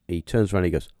he turns around and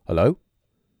he goes, "Hello?"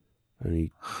 And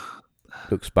he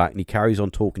looks back and he carries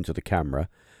on talking to the camera,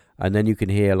 and then you can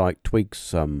hear like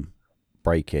twigs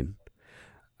breaking.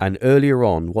 And earlier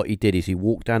on, what he did is he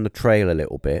walked down the trail a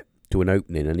little bit to an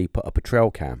opening, and he put up a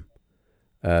trail cam,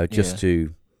 just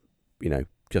to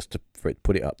for it,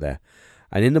 put it up there.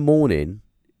 And in the morning,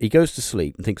 he goes to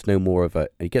sleep and thinks no more of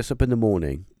it. He gets up in the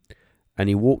morning, and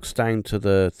he walks down to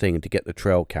the thing to get the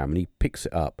trail cam, and he picks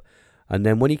it up. And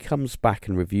then when he comes back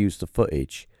and reviews the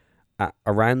footage, at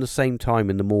around the same time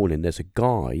in the morning, there's a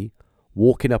guy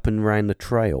walking up and around the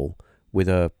trail with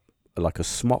a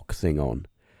smock thing on.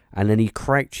 And then he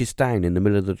crouches down in the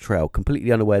middle of the trail,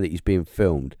 completely unaware that he's being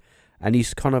filmed. And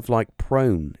he's kind of like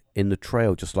prone in the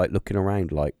trail, just like looking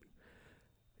around, like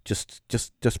just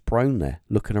prone there,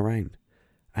 looking around.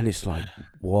 And it's like,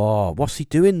 whoa, what's he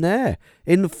doing there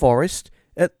in the forest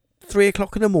at 3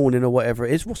 o'clock in the morning or whatever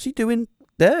it is? What's he doing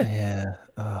there? Yeah.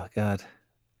 Oh God.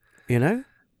 You know,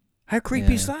 how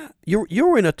creepy is that?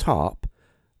 You're in a tarp,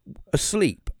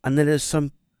 asleep, and then there's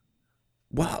some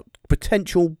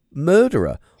potential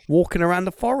murderer walking around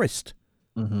the forest.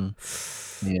 Mm-hmm.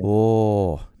 Yeah.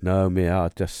 Oh no, me!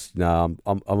 I'm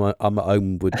at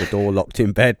home with the door locked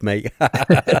in bed, mate.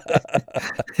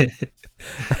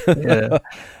 Yeah.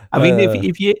 I mean,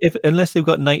 if unless they've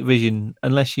got night vision,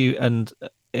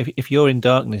 if you're in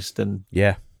darkness, then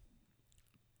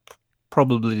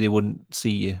probably they wouldn't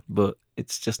see you. But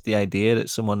it's just the idea that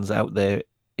someone's out there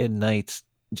in night,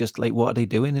 just like, what are they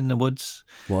doing in the woods?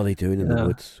 What are they doing in the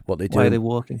woods? What are they doing? Why are they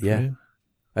walking through?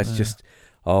 That's just.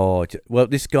 Oh well,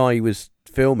 this guy was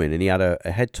filming and he had a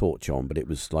head torch on, but it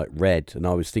was like red, and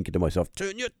I was thinking to myself,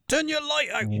 turn your light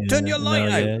out, turn your light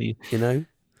out. You know,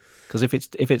 because if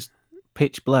it's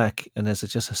pitch black and there's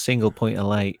just a single point of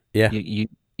light, you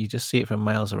just see it from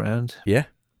miles around. Yeah,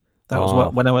 that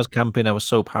was when I was camping, I was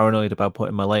so paranoid about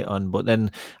putting my light on, but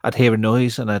then I'd hear a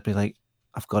noise and I'd be like,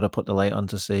 I've got to put the light on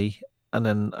to see. And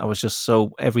then I was just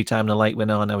every time the light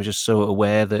went on, I was just so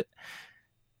aware that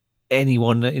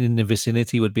anyone in the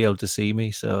vicinity would be able to see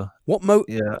me. So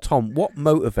Tom, what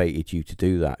motivated you to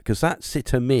do that? Because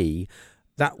to me,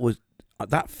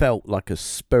 that felt like a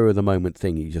spur of the moment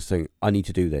thing. You just think, I need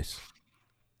to do this.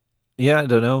 Yeah, I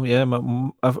don't know. Yeah,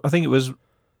 I think it was,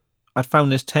 I'd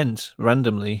found this tent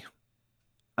randomly,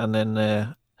 and then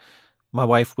my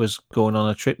wife was going on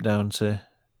a trip down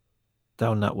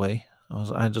that way.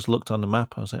 I just looked on the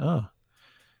map. I was like, oh,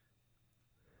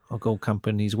 I'll go camp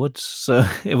in these woods. So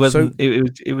it wasn't.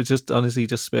 It was just honestly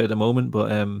just spur of the moment. But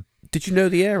did you know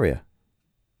the area?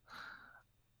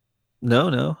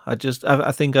 No. I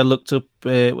think I looked up.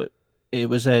 It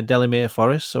was Delamere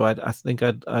Forest. So I think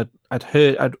I'd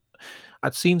heard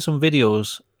I'd seen some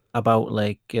videos about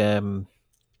like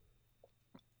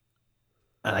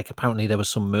apparently there was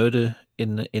some murder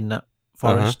in that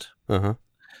forest.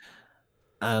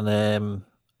 And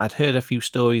I'd heard a few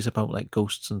stories about like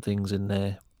ghosts and things in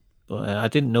there. But I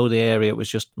didn't know the area. It was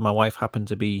just my wife happened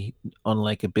to be on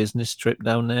like a business trip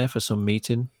down there for some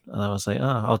meeting. And I was like,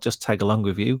 I'll just tag along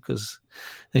with you.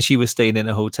 And she was staying in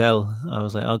a hotel. I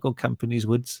was like, I'll go camp in these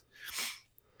woods.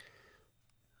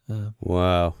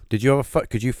 Wow. Could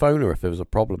you phone her if there was a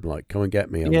problem? Like, come and get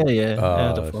me. Yeah. I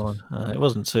had a phone. It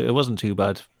wasn't too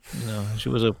bad. You know, she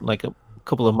was a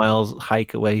couple of miles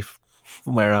hike away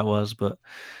from where I was, but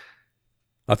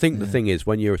I think the thing is,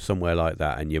 when you're somewhere like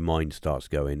that and your mind starts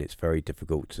going, it's very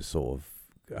difficult to sort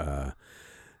of,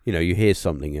 you hear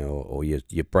something or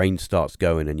your brain starts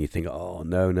going and you think, oh,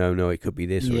 no, it could be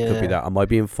this or it could be that. Am I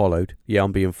being followed? Yeah,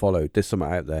 I'm being followed. There's something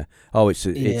out there. Oh, it's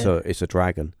a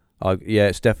dragon. Yeah,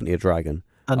 it's definitely a dragon.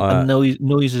 And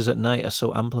noises at night are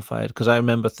so amplified, because I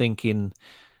remember thinking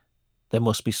there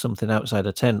must be something outside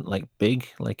a tent, like big,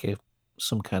 like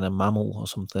some kind of mammal or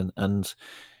something, and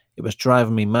it was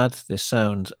driving me mad, this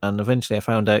sound. And eventually I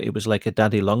found out it was like a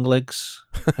daddy longlegs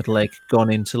had like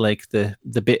gone into like the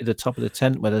bit at the top of the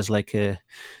tent where there's like a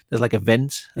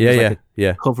vent, and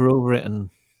a cover over it, and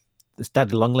this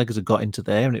daddy longlegs had got into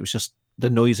there, and it was just the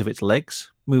noise of its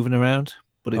legs moving around.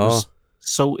 But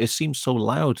it seemed so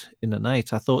loud in the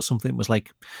night. I thought something was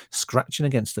like scratching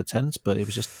against the tent, but it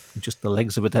was just the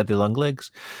legs of a daddy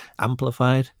longlegs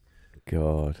amplified.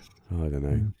 God, I don't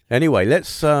know. Anyway,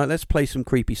 let's play some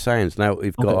creepy sounds now.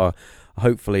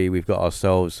 Hopefully we've got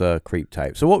ourselves a creep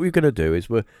tape. So what we're going to do is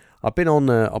I've been on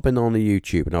the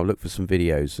YouTube and I've looked for some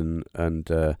videos and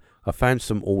I found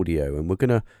some audio, and we're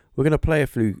gonna play a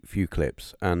few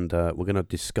clips, and we're gonna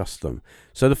discuss them.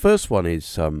 So the first one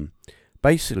is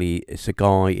basically, it's a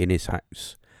guy in his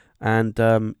house, and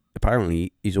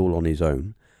apparently he's all on his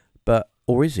own.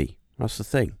 Or is he? That's the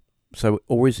thing.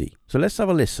 Or is he? So let's have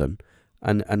a listen,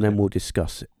 and then we'll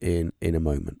discuss it in a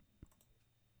moment.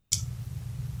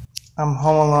 I'm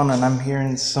home alone and I'm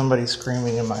hearing somebody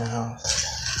screaming in my house.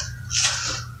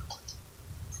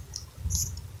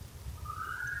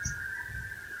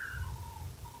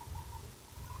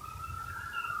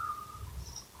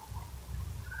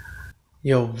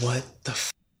 Yo, what the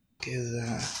f*** is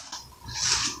that?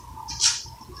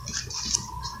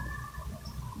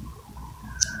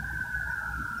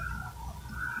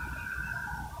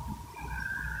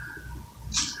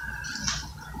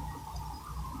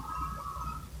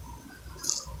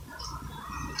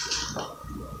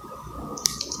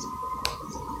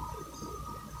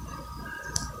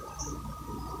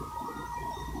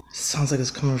 Sounds like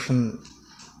it's coming from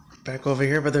back over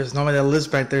here, but there's nobody that lives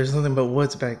back there. There's nothing but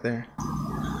woods back there.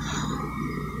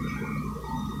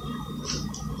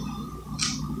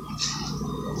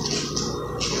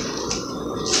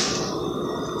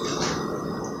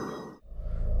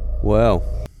 Well,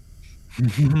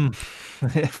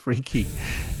 Freaky.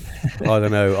 I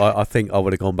don't know. I think I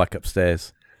would have gone back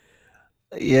upstairs.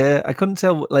 Yeah, I couldn't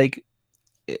tell. Like,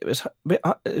 it's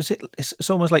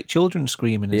almost like children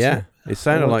screaming. It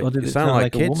sounded like a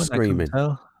kids woman? screaming. I couldn't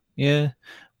tell. Yeah.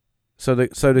 So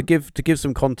to give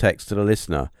some context to the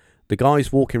listener, the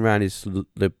guy's walking around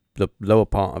the lower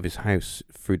part of his house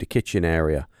through the kitchen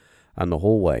area and the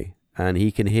hallway, and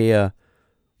he can hear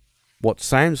what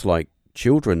sounds like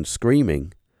children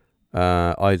screaming,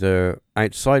 either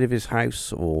outside of his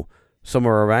house or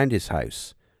somewhere around his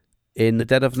house in the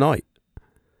dead of night.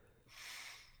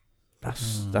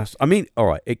 That's. I mean, all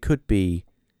right. It could be.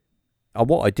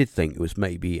 What I did think was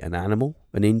maybe an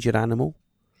injured animal,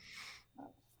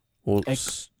 or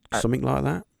something like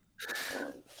that.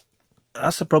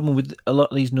 That's the problem with a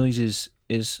lot of these noises.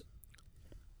 Is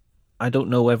I don't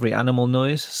know every animal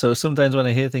noise, so sometimes when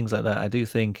I hear things like that, I do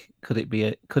think, could it be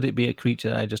a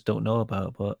creature that I just don't know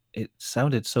about? But it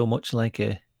sounded so much like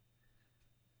it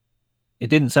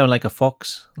didn't sound like a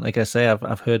fox. Like I say,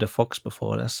 I've heard a fox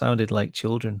before. That sounded like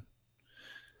children.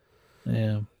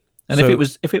 Yeah, and So,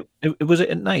 if it was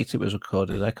at night, it was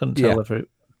recorded. I couldn't tell if it.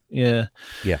 Yeah.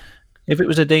 Yeah. If it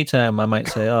was a daytime, I might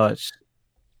say,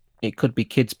 it could be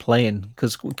kids playing,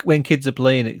 because when kids are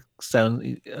playing, it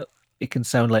can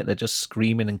sound like they're just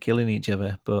screaming and killing each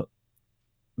other. But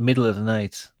middle of the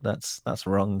night, that's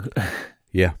wrong.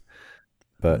 Yeah,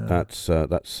 but that's a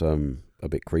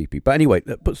bit creepy. But anyway,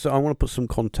 I want to put some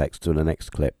context to the next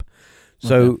clip.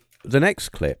 So the next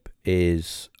clip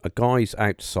is a guy's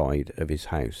outside of his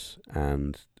house,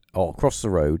 and across the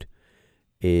road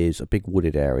is a big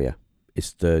wooded area.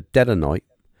 It's the dead of night,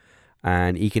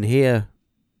 and he can hear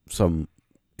some.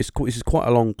 This is quite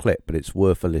a long clip, but it's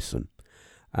worth a listen.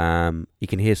 You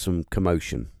can hear some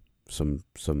commotion, some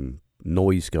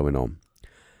noise going on,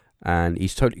 and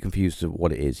he's totally confused of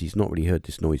what it is. He's not really heard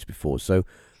this noise before, so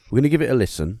we're going to give it a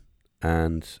listen,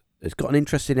 and it's got an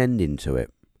interesting ending to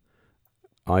it.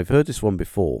 I've heard this one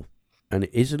before, and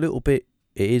it is a little bit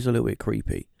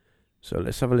creepy. So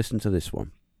let's have a listen to this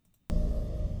one.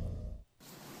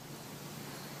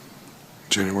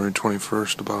 January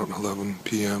 21st, about 11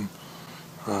 p.m.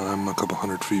 I'm a couple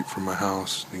hundred feet from my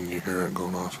house, and you hear it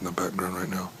going off in the background right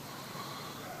now.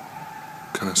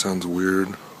 Kind of sounds weird.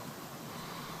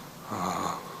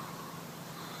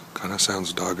 Kind of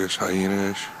sounds doggish,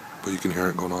 hyena-ish, but you can hear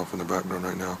it going off in the background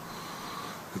right now.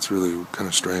 It's really kind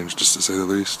of strange, just to say the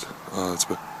least. It's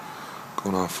been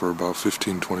going off for about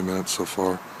 15-20 minutes so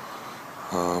far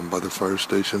by the fire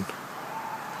station.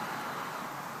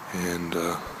 And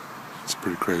it's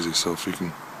pretty crazy, so if you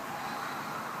can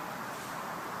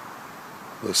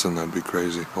listen, that'd be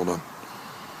crazy. Hold on.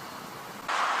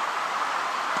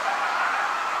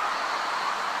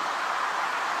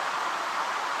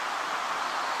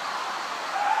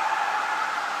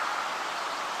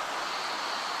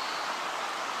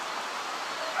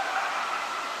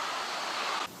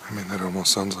 I mean, that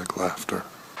almost sounds like laughter.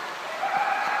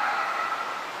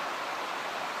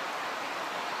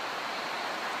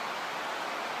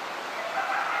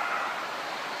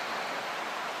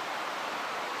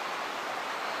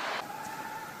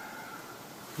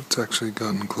 It's actually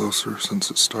gotten closer since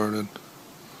it started.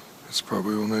 It's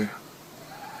probably only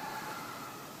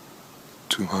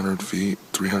 200 feet,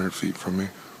 300 feet from me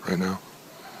right now.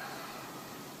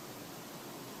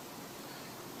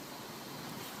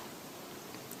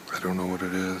 I don't know what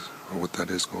it is or what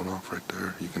that is going off right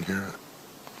there. You can hear it.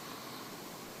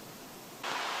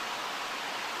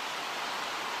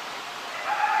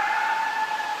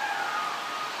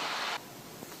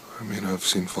 I mean, I've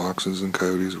seen foxes and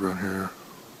coyotes around here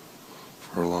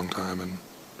for a long time, and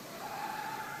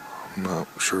I'm not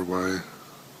sure why,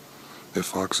 if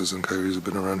foxes and coyotes have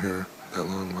been around here that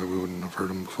long, why we wouldn't have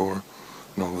heard them before.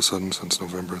 And all of a sudden, since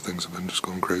November, things have been just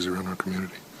going crazy around our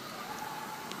community.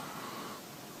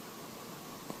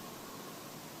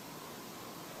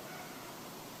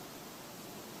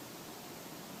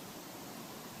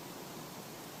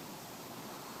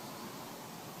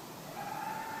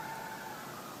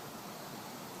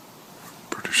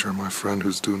 Pretty sure my friend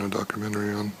who's doing a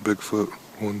documentary on Bigfoot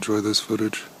will enjoy this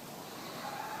footage.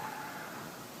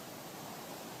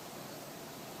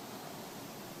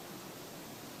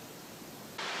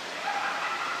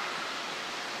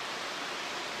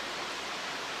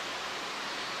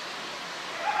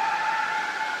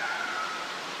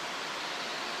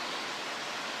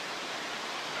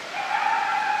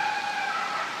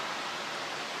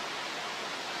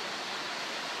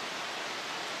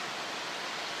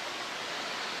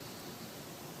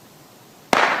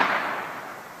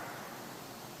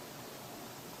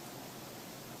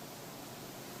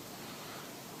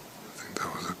 I think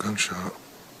that was a gunshot.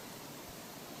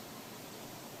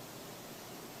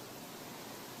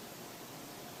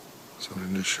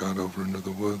 Somebody just shot over into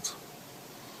the woods.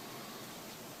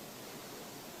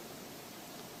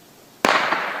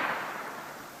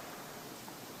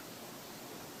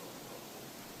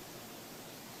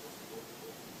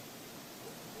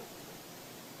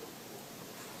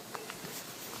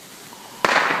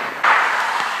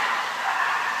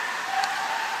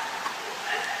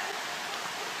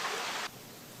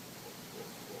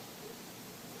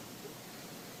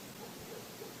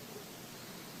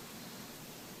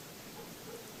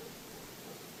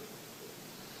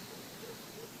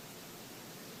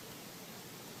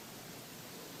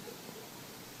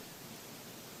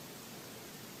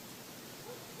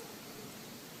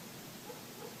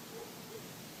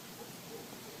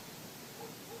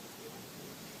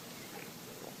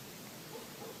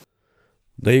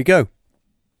 There you go.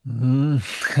 Mm.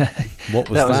 What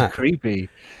was that? Was that? creepy.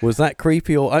 Was that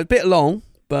creepy or a bit long?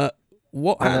 But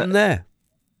what happened there?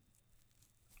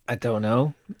 I don't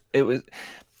know. It was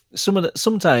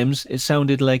sometimes it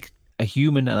sounded like a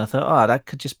human, and I thought, oh, that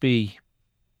could just be,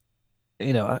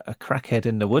 a crackhead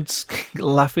in the woods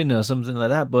laughing or something like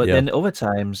that. But then other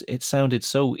times it sounded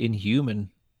so inhuman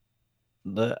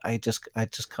that I just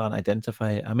can't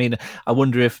identify it. I mean, I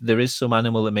wonder if there is some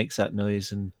animal that makes that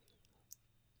noise and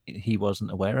he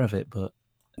wasn't aware of it. But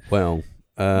well,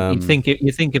 you think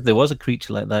if there was a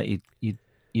creature like that,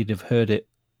 you'd have heard it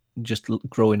just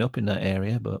growing up in that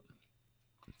area. But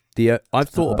I've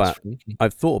thought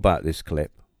about this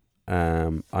clip,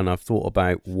 and I've thought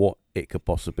about what it could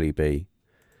possibly be,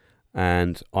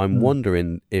 and I'm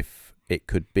wondering if it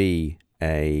could be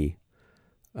a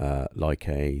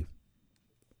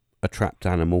trapped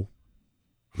animal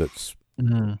that's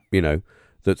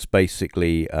that's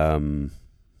basically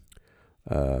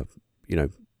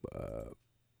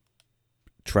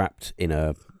trapped in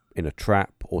a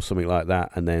trap or something like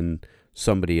that, and then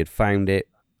somebody had found it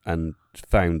and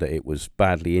found that it was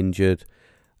badly injured,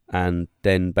 and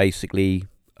then basically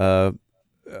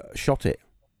shot it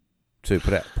to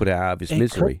put it out of its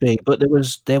misery. Could be, but there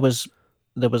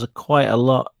was quite a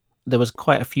lot. There was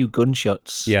quite a few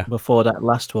gunshots before that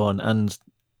last one, and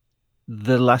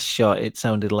the last shot, it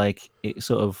sounded like it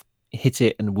sort of hit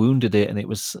it and wounded it, and it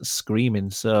was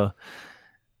screaming. So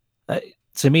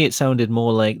to me, it sounded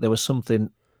more like there was something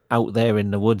out there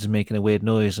in the woods making a weird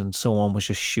noise, and someone was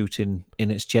just shooting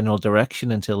in its general direction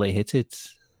until they hit it.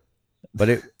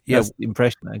 But that's the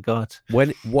impression I got.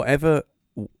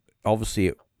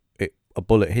 Obviously a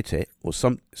bullet hit it, or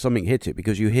something hit it,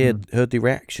 because you heard the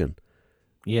reaction.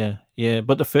 Yeah.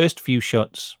 But the first few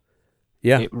shots,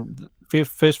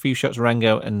 first few shots rang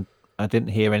out, and I didn't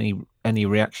hear any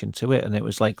reaction to it. And it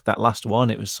was like that last one.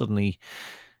 It was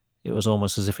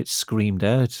almost as if it screamed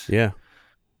out. Yeah.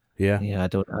 I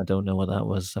don't know what that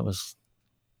was. That was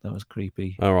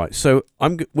creepy. All right, so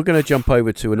we're going to jump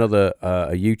over to another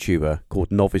a YouTuber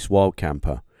called Novice Wild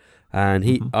Camper,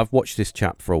 and I've watched this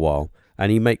chap for a while,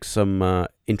 and he makes some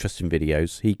interesting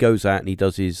videos. He goes out and he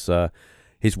does his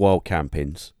wild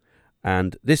campings,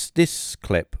 and this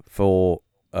clip for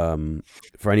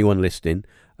anyone listening,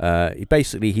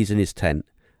 he's in his tent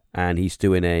and he's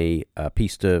doing a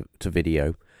piece to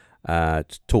video,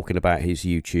 talking about his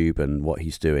YouTube and what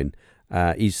he's doing.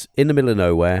 He's in the middle of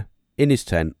nowhere in his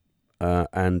tent,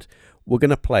 and we're going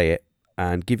to play it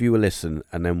and give you a listen,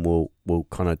 and then we'll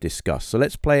kind of discuss. So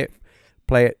let's play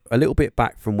it a little bit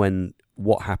back from when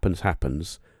what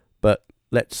happens, but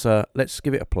let's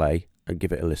give it a play and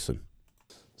give it a listen.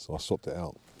 So I swapped it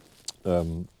out.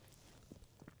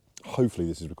 hopefully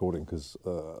this is recording because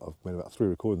I've made about 3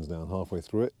 recordings now, and halfway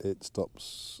through it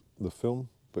stops the film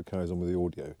but carries on with the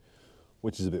audio,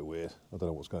 which is a bit weird. I don't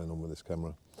know what's going on with this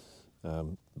camera,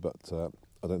 but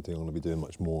I don't think I'm going to be doing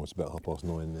much more. It's about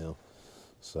 9:30 now,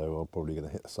 so I'm probably going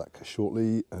to hit the sack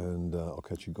shortly, and I'll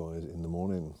catch you guys in the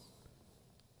morning.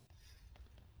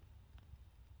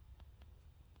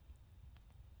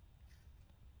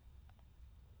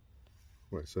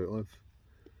 Right, so I've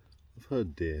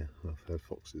heard deer, I've heard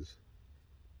foxes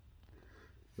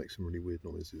make some really weird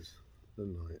noises at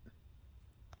night,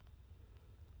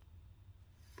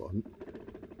 but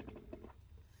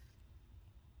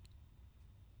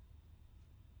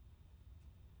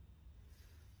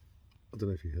I don't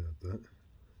know if you heard that.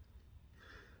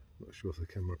 I'm not sure if the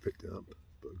camera picked it up,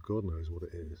 but God knows what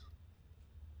it is.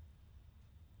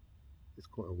 It's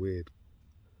quite a weird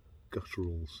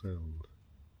guttural sound.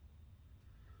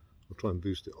 I'll try and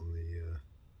boost it on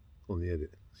the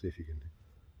edit, see if you can.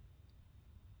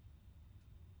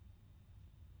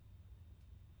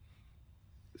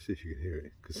 See if you can hear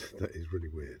it, because that is really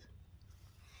weird.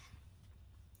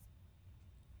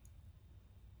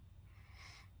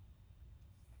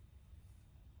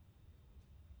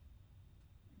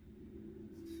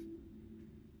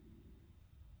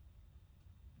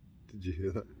 Did you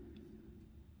hear that?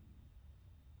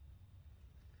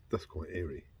 That's quite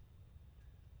eerie.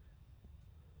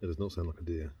 It does not sound like a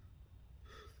deer.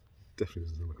 Definitely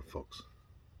doesn't sound like a fox.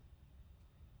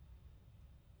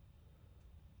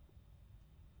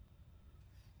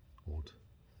 Odd.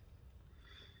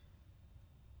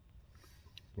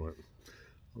 Right,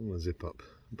 I'm going to zip up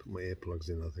and put my earplugs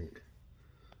in, I think.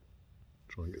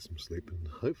 Try and get some sleep, and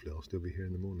hopefully I'll still be here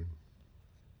in the morning.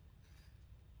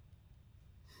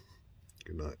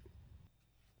 Good night.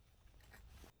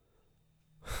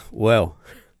 Well,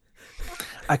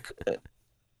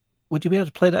 would you be able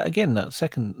to play that again?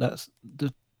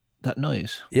 That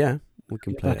noise. Yeah, we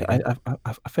can play it again.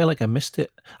 I feel like I missed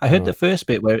it. I heard the first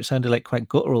bit where it sounded like quite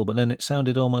guttural, but then it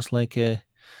sounded almost like a.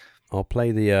 I'll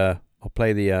play the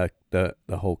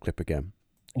whole clip again.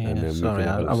 Yeah, and then sorry,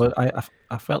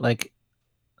 I felt like.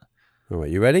 All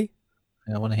right, you ready?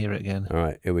 Yeah, I want to hear it again. All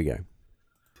right, here we go.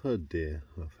 I've heard deer,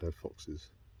 I've heard foxes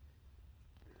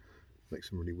make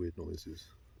some really weird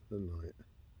noises at night,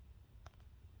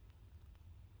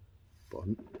 but I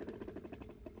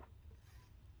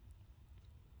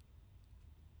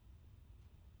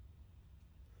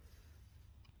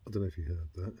don't know if you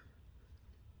heard that.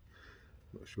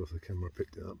 I'm not sure if the camera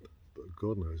picked it up, but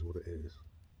God knows what it is.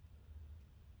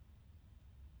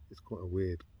 It's quite a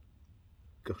weird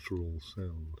guttural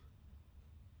sound.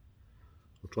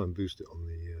 I'll try and boost it on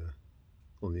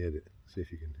the edit, see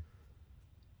if you can.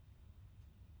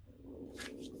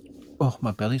 Oh, my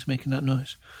belly's making that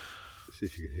noise. See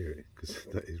if you can hear it, because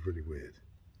that is really weird.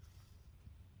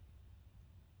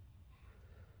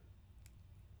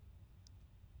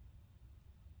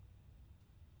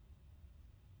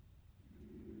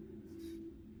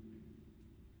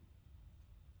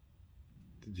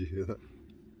 Did you hear that?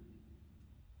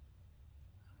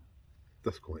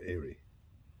 That's quite eerie.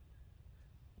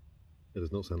 It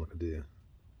does not sound like a deer.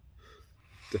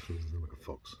 Definitely doesn't sound like a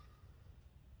fox.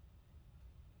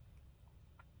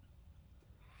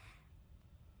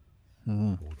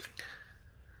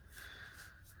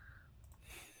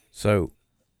 So,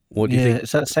 what do you think?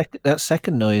 It's that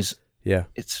second noise. Yeah,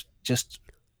 it's just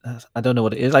I don't know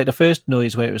what it is. Like the first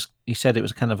noise where he said it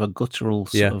was kind of a guttural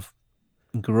sort of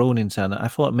groaning sound. I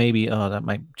thought maybe that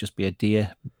might just be a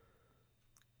deer.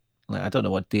 Like I don't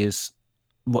know what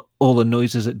all the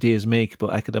noises that deers make,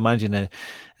 but I could imagine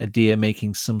a deer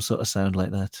making some sort of sound like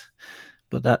that.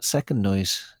 But that second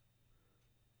noise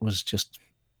was just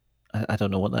I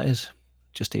don't know what that is.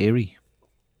 Just eerie.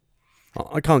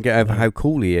 I can't get over how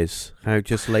cool he is, how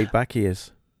just laid back he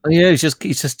is. Yeah, he's just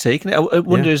taking it. I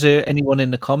wonder is there anyone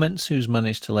in the comments who's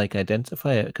managed to like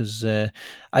identify it? Because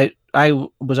I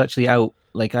was actually out.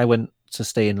 Like I went to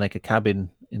stay in like a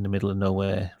cabin in the middle of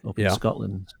nowhere up in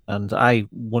Scotland, and I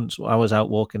was out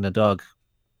walking the dog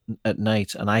at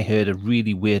night, and I heard a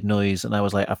really weird noise, and I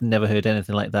was like, I've never heard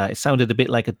anything like that. It sounded a bit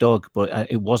like a dog,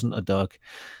 but it wasn't a dog,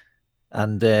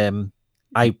 and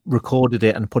I recorded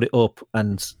it and put it up,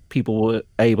 and people were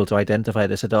able to identify it.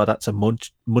 They said, "Oh, that's a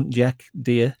muntjac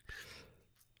deer."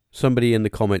 Somebody in the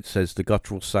comments says the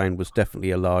guttural sound was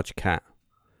definitely a large cat.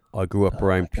 I grew up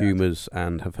around pumas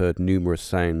and have heard numerous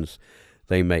sounds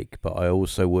they make, but I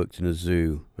also worked in a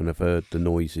zoo and have heard the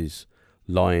noises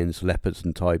lions, leopards,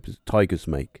 and tigers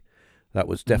make. That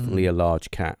was definitely a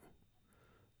large cat.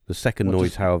 The second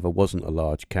noise, however, wasn't a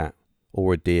large cat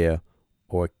or a deer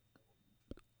or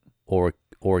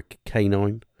a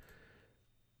canine.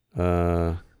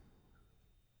 I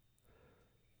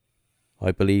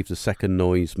believe the second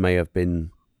noise may have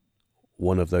been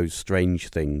one of those strange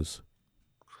things.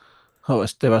 Oh,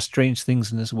 there are strange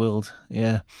things in this world.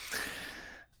 Yeah.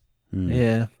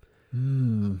 Yeah.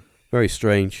 Very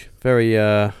strange. Very.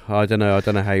 I don't know. I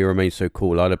don't know how you remain so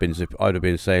cool. I'd have been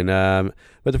saying.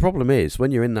 But the problem is,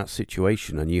 when you're in that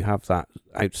situation and you have that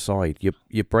outside,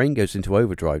 your brain goes into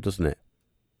overdrive, doesn't it?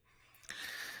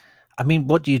 I mean,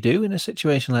 what do you do in a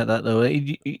situation like that, though?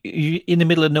 You're in the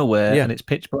middle of nowhere Yeah. and it's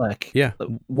pitch black. Yeah.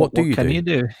 What can you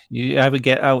do? You either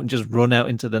get out and just run out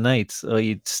into the night, or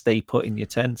you stay put in your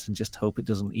tent and just hope it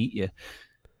doesn't eat you.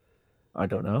 I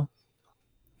don't know.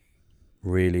 I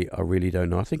really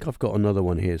don't know. I think I've got another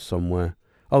one here somewhere.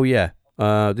 Oh yeah,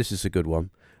 this is a good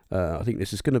one. I think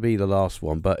this is going to be the last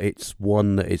one, but it's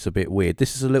one that is a bit weird.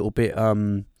 This is a little bit how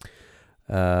can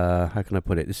I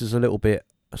put it? This is a little bit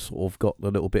sort of got a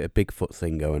little bit of Bigfoot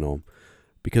thing going on,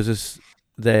 because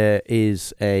there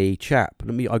is a chap.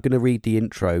 I'm going to read the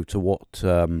intro to what.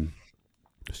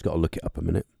 Just got to look it up a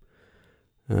minute.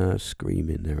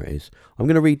 Screaming, there it is. I'm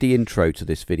going to read the intro to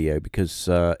this video because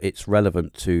it's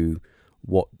relevant to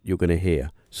what you're going to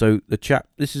hear. So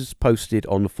this is posted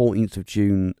on the 14th of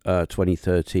June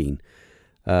 2013.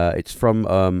 It's from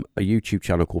a YouTube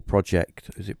channel called Project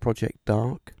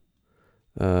Dark?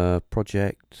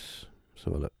 Let's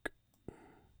have a look.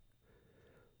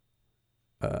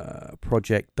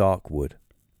 Project Darkwood.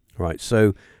 Right,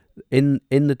 so in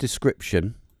the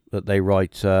description that they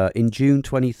write, in June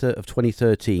of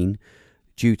 2013,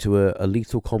 due to a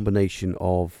lethal combination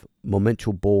of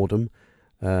momental boredom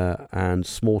and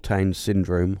small town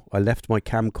syndrome, I left my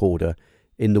camcorder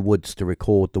in the woods to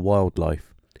record the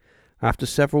wildlife. After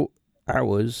several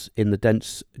hours in the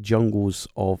dense jungles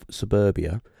of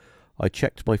suburbia, I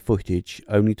checked my footage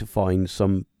only to find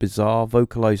some bizarre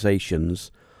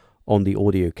vocalizations on the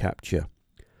audio capture.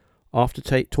 After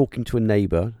talking to a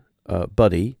neighbor's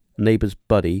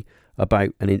buddy, about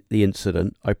the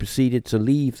incident, I proceeded to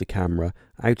leave the camera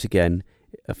out again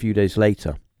a few days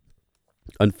later.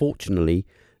 Unfortunately,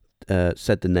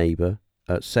 said the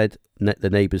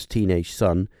neighbor's teenage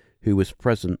son, who was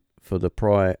present for the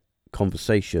prior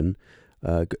conversation,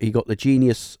 he got the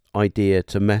genius idea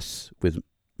to mess with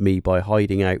me by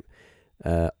hiding out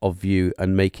of view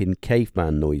and making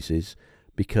caveman noises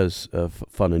because of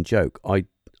fun and joke. I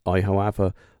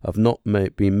however, have not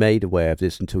been made aware of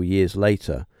this until years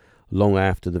later, long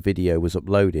after the video was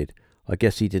uploaded. I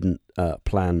guess he didn't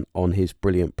plan on his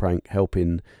brilliant prank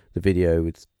helping the video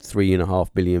with 3.5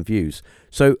 million views.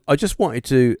 So I just wanted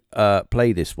to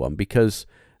play this one because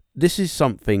this is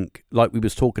something like we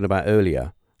was talking about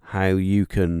earlier, how you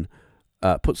can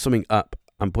put something up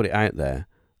and put it out there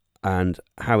and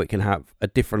how it can have a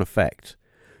different effect.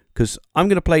 Because I'm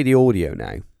going to play the audio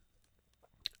now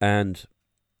and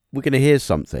we're going to hear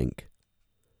something.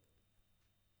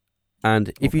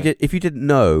 And if you didn't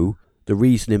know the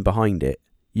reasoning behind it,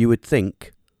 you would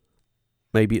think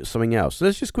maybe it's something else. So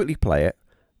let's just quickly play it.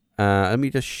 Let me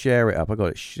just share it up. I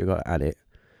got to add it.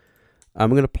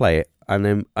 I'm going to play it, and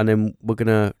then we're going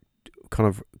to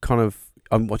kind of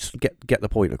just get the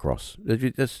point across.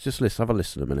 Let's just listen. Have a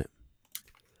listen a minute.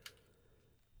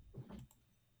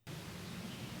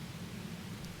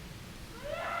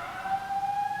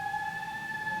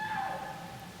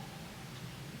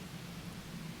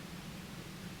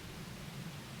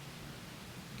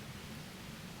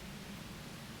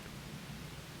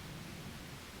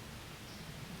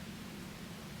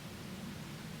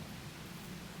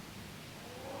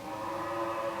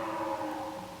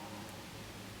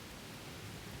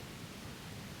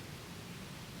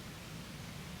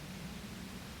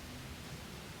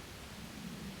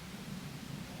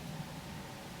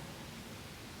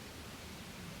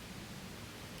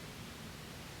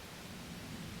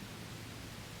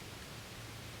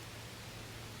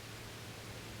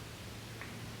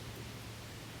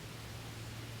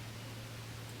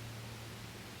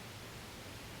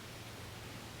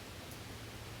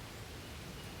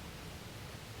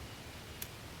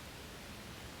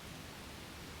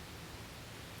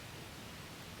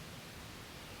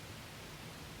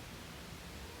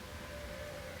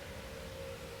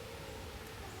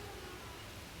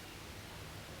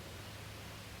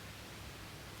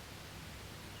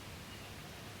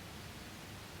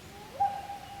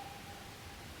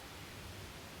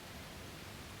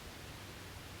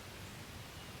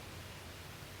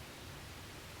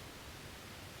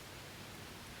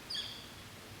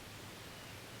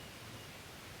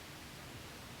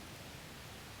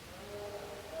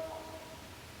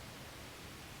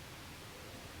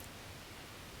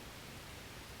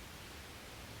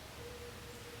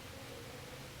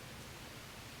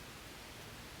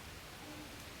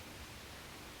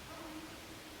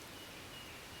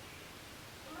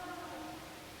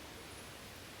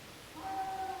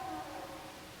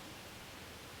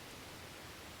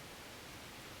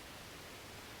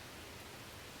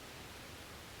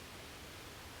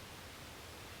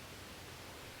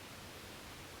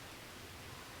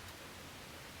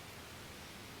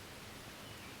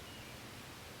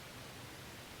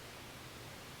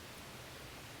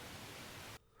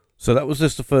 So that was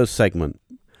just the first segment.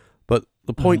 But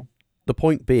the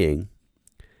point being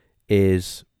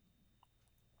is,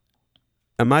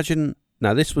 imagine,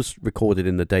 now this was recorded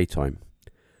in the daytime,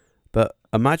 but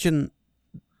imagine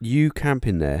you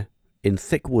camping there in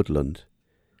thick woodland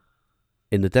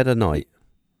in the dead of night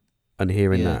and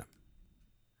hearing that.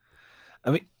 I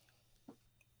mean,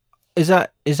 is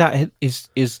that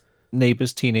his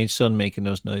neighbour's teenage son making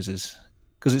those noises?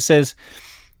 Because it says,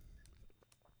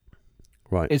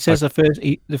 right. It says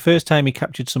the first time he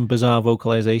captured some bizarre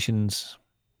vocalizations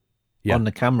on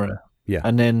the camera. Yeah.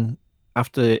 And then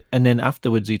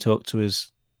afterwards he talked to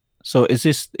his. So is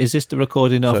this the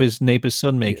recording of his neighbour's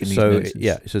son making these noises?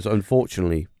 Yeah, it says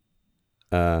unfortunately.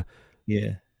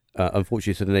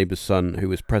 Unfortunately, so the neighbour's son, who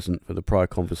was present for the prior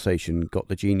conversation, got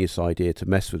the genius idea to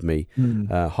mess with me,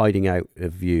 hiding out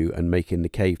of view and making the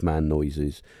caveman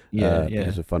noises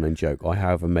because of fun and joke. I,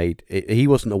 however, made it, he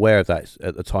wasn't aware of that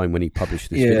at the time when he published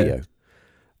this video.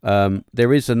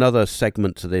 There is another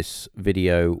segment to this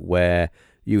video where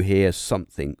you hear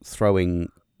something throwing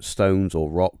stones or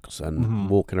rocks and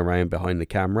walking around behind the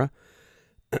camera,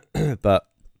 but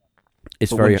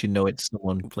it's very. Once you know it's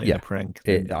someone playing a prank.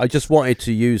 I just wanted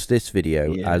to use this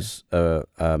video as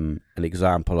an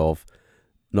example of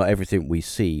not everything we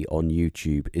see on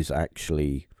YouTube is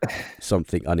actually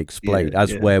something unexplained.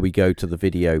 Where we go to the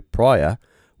video prior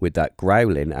with that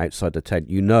growling outside the tent,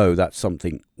 you know that's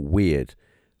something weird.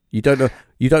 You don't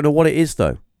know what it is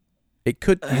though. It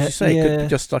could, as you say, it could be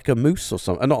just like a moose or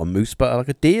something. Not a moose, but like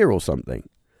a deer or something.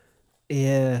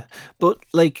 Yeah, but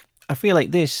like I feel like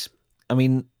this. I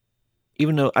mean,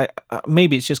 even though I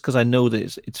maybe it's just because I know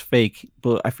that it's fake,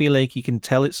 but I feel like you can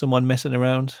tell it's someone messing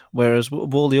around. Whereas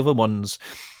with all the other ones,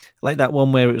 like that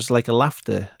one where it was like a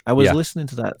laughter, I was listening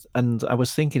to that and I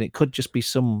was thinking it could just be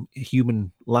some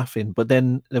human laughing. But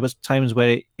then there was times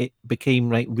where it became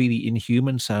like really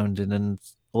inhuman sounding, and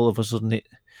all of a sudden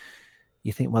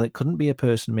you think, well, it couldn't be a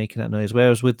person making that noise.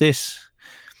 Whereas with this,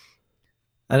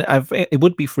 and it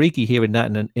would be freaky hearing that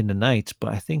in the night,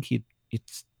 but I think you'd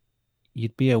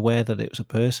be aware that it was a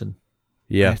person.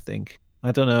 Yeah. I think.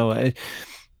 I don't know. I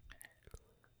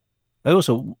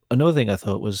also, another thing I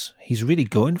thought was he's really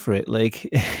going for it. Like,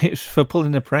 for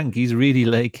pulling a prank, he's really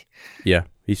like... Yeah,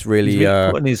 he's really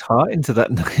putting his heart into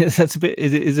that. That's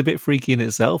is a bit freaky in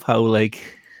itself, how like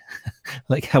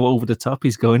how over the top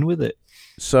he's going with it.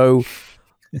 So,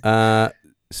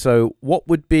 what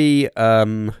would be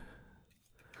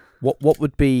what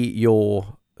would be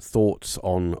your thoughts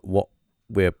on what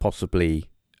we're possibly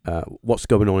what's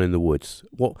going on in the woods?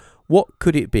 What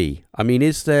could it be? I mean,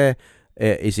 is there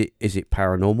is it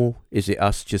paranormal? Is it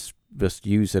us just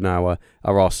using our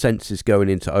senses going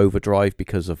into overdrive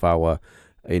because of our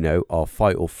our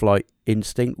fight or flight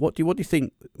instinct? What do you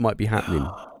think might be happening?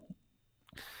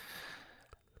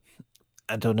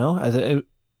 I don't know.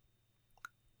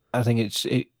 I think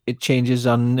it changes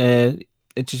on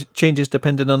it just changes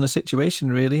depending on the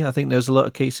situation. Really, I think there's a lot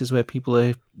of cases where people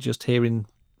are just hearing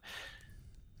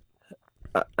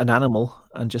an animal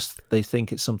and just they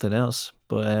think it's something else.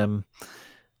 But I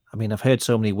mean, I've heard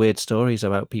so many weird stories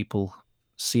about people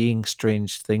seeing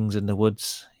strange things in the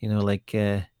woods. Like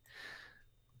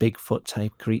Bigfoot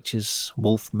type creatures,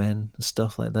 wolfmen, and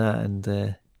stuff like that. And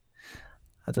I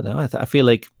don't know. I feel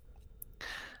like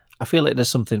there's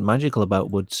something magical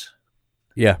about woods.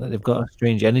 Yeah, that they've got a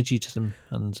strange energy to them,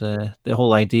 and the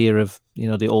whole idea of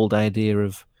the old idea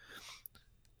of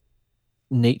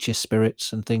nature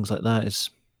spirits and things like that it's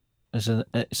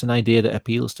an idea that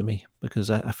appeals to me, because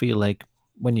I feel like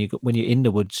when you're in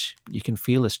the woods, you can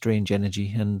feel a strange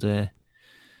energy, and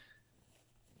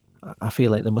I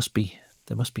feel like there must be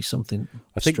something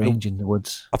strange in the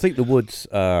woods. I think the woods,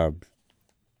 the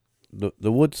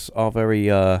woods are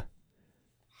very.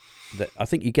 I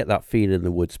think you get that feeling in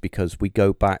the woods because we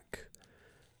go back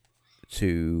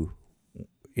to,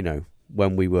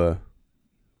 when we were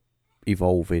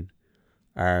evolving,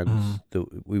 and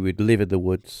we would live in the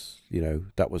woods.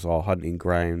 That was our hunting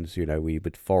grounds. We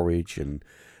would forage, and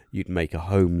you'd make a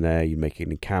home there. You'd make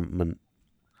an encampment,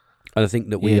 and I think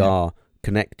that we are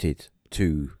connected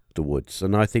to the woods.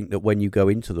 And I think that when you go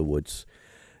into the woods,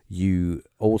 you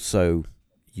also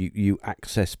you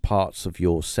access parts of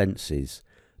your senses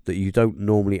that you don't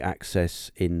normally access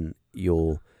in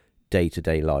your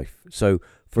day-to-day life. So,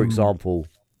 for example,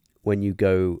 when you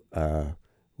go to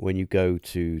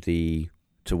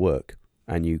work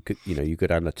and you go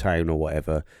down the town or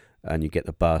whatever, and you get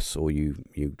the bus or you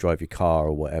drive your car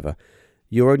or whatever,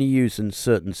 you're only using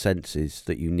certain senses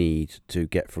that you need to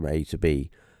get from A to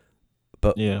B.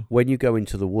 But when you go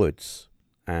into the woods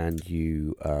and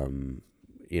you're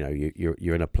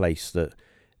in a place that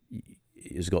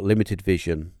has got limited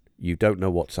vision. You don't know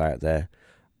what's out there.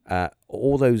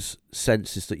 All those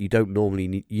senses that you don't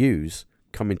normally use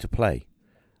come into play,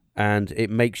 and it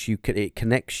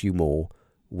connects you more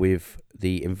with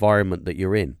the environment that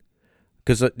you're in,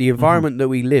 because the environment that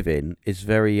we live in is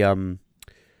very how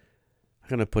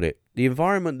can I put it? The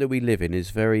environment that we live in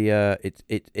is very it's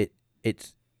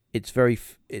very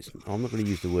I'm not going to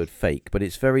use the word fake, but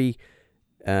it's very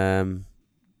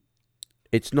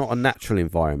it's not a natural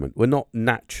environment. We're not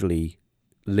naturally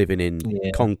living in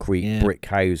concrete brick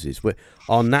houses.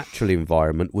 Our natural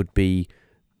environment would be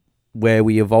where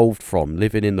we evolved from,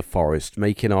 living in the forest,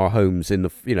 making our homes in the,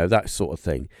 that sort of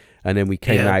thing. And then we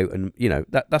came out and,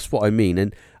 that's what I mean.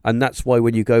 And that's why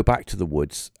when you go back to the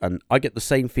woods, and I get the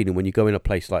same feeling when you go in a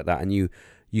place like that and you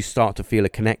start to feel a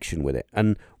connection with it.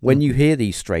 And when you hear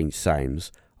these strange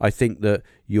sounds, I think that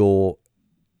your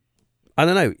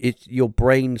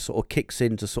brain sort of kicks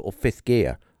into sort of fifth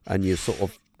gear and you're sort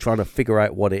of trying to figure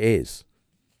out what it is.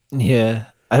 Yeah.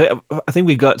 I think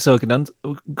we got oh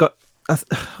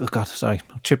God, sorry,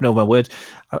 I'm tripping over my word.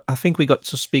 I think we got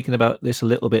to speaking about this a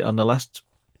little bit on the last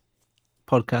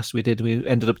podcast we did. We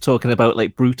ended up talking about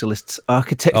like brutalist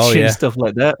architecture and stuff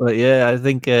like that. But yeah, I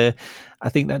think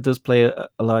that does play a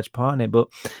large part in it. But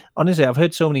honestly, I've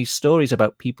heard so many stories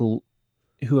about people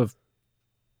who have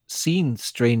seen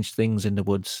strange things in the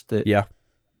woods that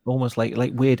almost like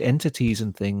weird entities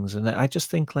and things. And I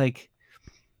just think like,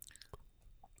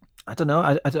 I don't know.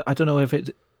 I don't know if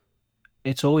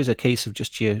it's always a case of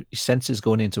just your senses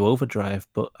going into overdrive,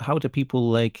 but how do people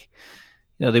like,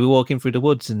 they be walking through the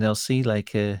woods and they'll see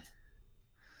like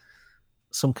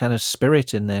some kind of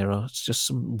spirit in there, or it's just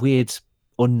some weird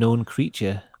unknown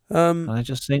creature. And I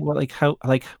just think, how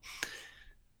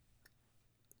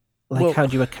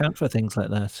do you account for things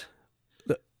like that?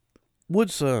 The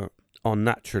woods are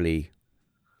naturally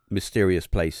mysterious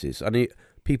places. I mean,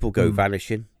 people go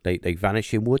vanishing. They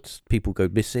vanish in woods. People go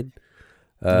missing.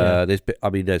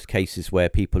 There's cases where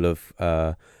people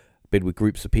have been with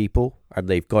groups of people and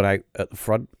they've got out at the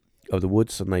front of the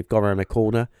woods and they've gone around a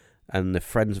corner and their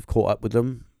friends have caught up with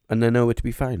them and they're nowhere to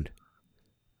be found.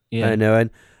 You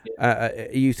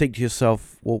think to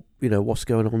yourself, well, what's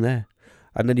going on there?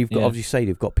 And then you've got, as you say,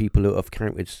 you've got people who have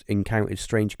encountered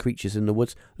strange creatures in the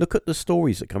woods. Look at the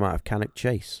stories that come out of Cannock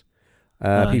Chase.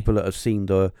 People that have seen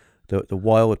the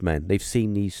wild men. They've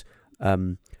seen these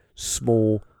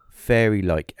small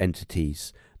fairy-like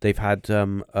entities. They've had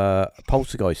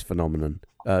poltergeist phenomenon,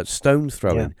 stone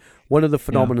throwing. One of the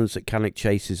phenomenons at Cannock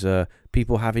Chase is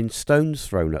people having stones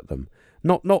thrown at them,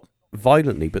 not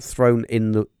violently, but thrown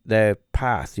in their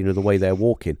path. The way they're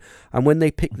walking, and when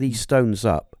they pick these stones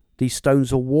up, these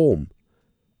stones are warm.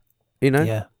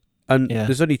 And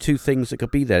there's only two things that could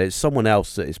be there. It's someone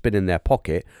else that has been in their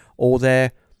pocket, or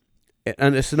and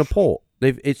it's an apport.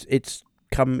 It's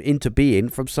come into being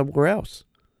from somewhere else.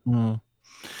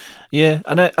 Yeah,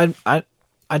 and I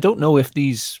don't know if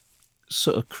these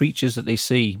sort of creatures that they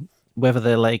see, whether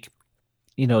they're like,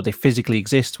 they physically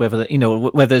exist, whether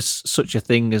whether there's such a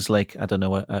thing as like, I don't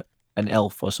know, an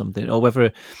elf or something, or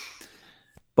whether.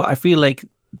 But I feel like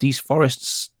these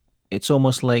forests, it's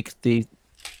almost like the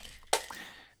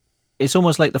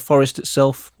forest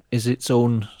itself is its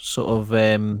own sort of.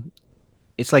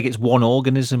 It's like it's one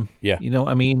organism. Yeah. You know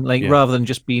what I mean? Like rather than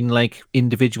just being like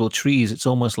individual trees, it's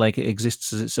almost like it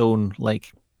exists as its own,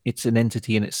 like it's an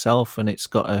entity in itself, and it's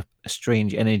got a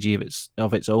strange energy of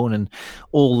its own, and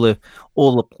all the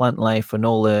plant life and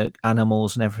all the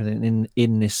animals and everything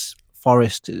in this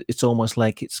forest, it's almost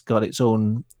like it's got its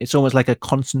own. It's almost like a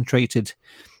concentrated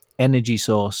energy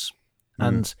source,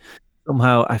 and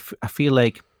somehow I feel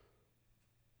like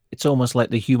it's almost like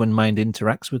the human mind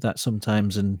interacts with that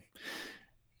sometimes, and.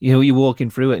 You're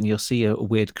walking through it and you'll see a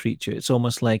weird creature. It's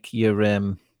almost like you're,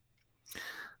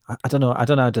 I don't know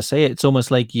how to say it. It's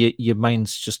almost like your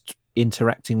mind's just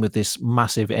interacting with this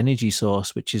massive energy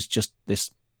source, which is just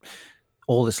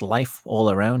all this life all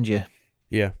around you.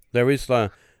 Yeah, there is a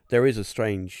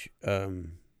strange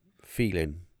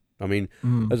feeling. I mean,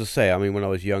 as I say, when I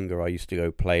was younger, I used to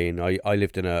go playing. I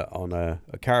lived on a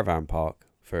caravan park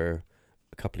for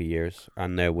a couple of years,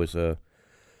 and there was a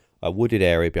wooded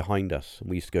area behind us, and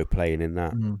we used to go playing in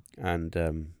that. And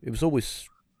it was always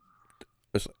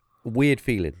a weird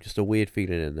feeling, just a weird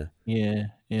feeling in there. Yeah.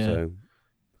 So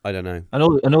I don't know.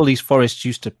 And all these forests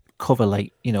used to cover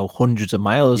like hundreds of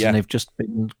miles, and they've just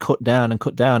been cut down,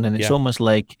 and it's almost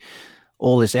like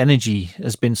all this energy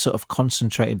has been sort of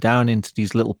concentrated down into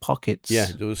these little pockets. Yeah,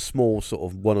 there was a small sort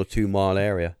of 1 or 2 mile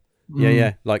area.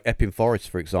 Yeah. Like Epping Forest,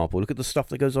 for example. Look at the stuff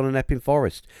that goes on in Epping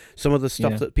Forest. Some of the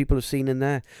stuff that people have seen in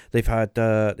there. They've had,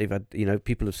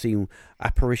 people have seen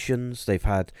apparitions. They've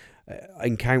had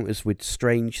encounters with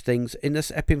strange things in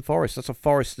this Epping Forest. That's a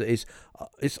forest that is,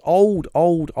 it's old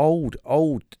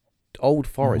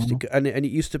forest, and it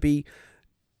used to be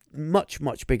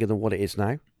much bigger than what it is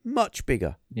now. Much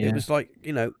bigger. Yeah. It was like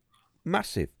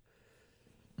massive.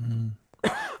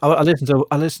 I listened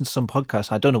to some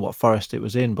podcast. I don't know what forest it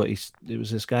was in, but it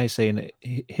was this guy saying that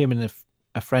him and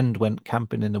a friend went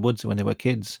camping in the woods when they were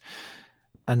kids,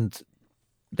 and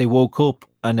they woke up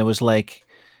and there was like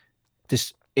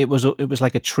this. It was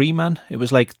like a tree man. It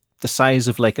was like the size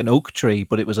of like an oak tree,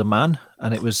 but it was a man,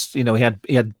 and it was he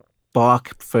had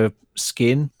bark for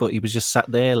skin, but he was just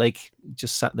sat there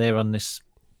on this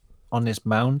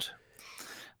mound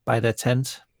by their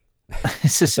tent.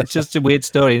 It's just a weird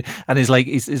story, and it's like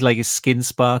his skin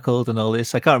sparkled and all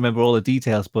this. I can't remember all the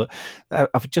details, but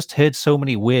I've just heard so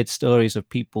many weird stories of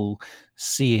people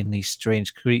seeing these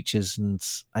strange creatures, and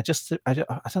I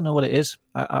don't know what it is.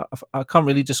 I can't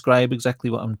really describe exactly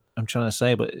what I'm trying to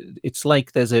say, but it's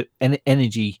like there's an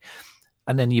energy,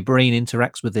 and then your brain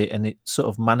interacts with it, and it sort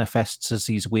of manifests as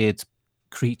these weird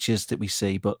creatures that we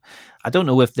see. But I don't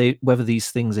know whether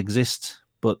these things exist.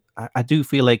 But I do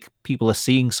feel like people are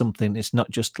seeing something. It's not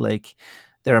just like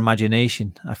their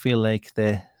imagination. I feel like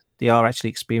they are actually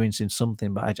experiencing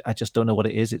something, but I just don't know what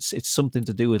it is. It's something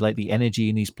to do with like the energy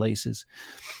in these places.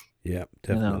 Yeah,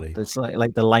 definitely. It's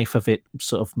like the life of it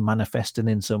sort of manifesting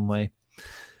in some way.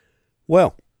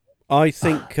 Well, I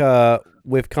think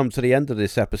we've come to the end of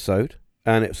this episode,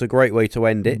 and it's a great way to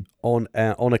end it on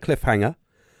a cliffhanger,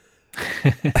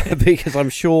 because I'm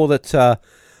sure that.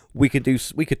 We could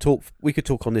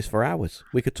talk on this for hours.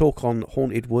 We could talk on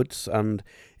haunted woods and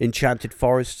enchanted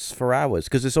forests for hours,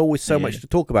 because there's always so much to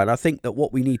talk about. And I think that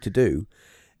what we need to do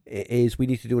is we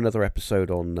need to do another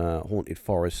episode on haunted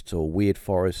forests or weird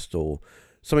forests or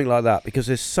something like that, because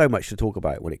there's so much to talk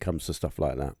about when it comes to stuff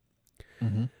like that.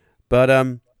 Mm-hmm.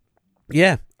 But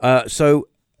so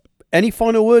any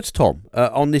final words, Tom,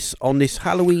 on this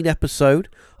Halloween episode?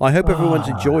 I hope everyone's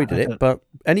enjoyed it. But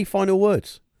any final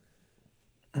words?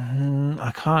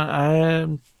 I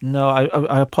can't.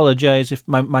 I apologize if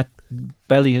my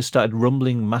belly has started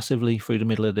rumbling massively through the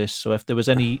middle of this. So if there was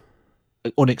any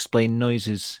unexplained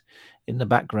noises in the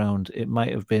background, it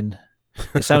might have been.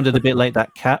 It sounded a bit like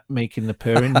that cat making the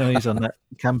purring noise on that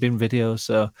camping video.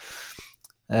 So,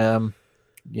 Well,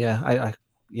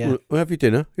 have your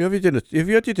dinner. Have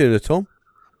you had your dinner, Tom?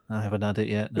 I haven't had it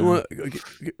yet. No. You want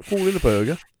to fall in a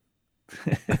burger?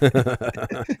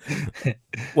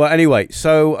 Well, anyway,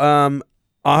 so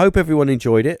I hope everyone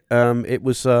enjoyed it. It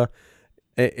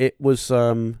was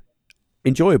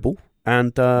enjoyable,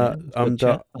 and I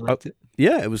liked it.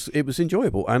 Yeah, it was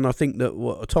enjoyable, and I think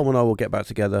that Tom and I will get back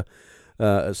together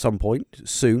at some point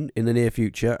soon in the near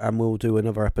future, and we'll do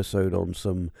another episode on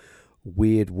some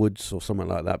weird woods or something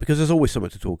like that, because there's always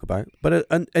something to talk about. But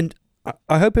and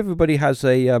I hope everybody has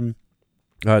had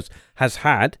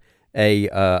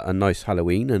a nice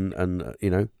Halloween and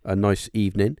a nice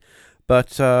evening.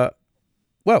 But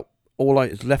well, all I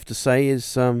left to say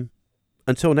is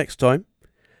until next time,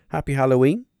 happy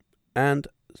Halloween, and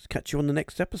catch you on the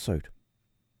next episode.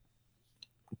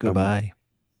 Goodbye.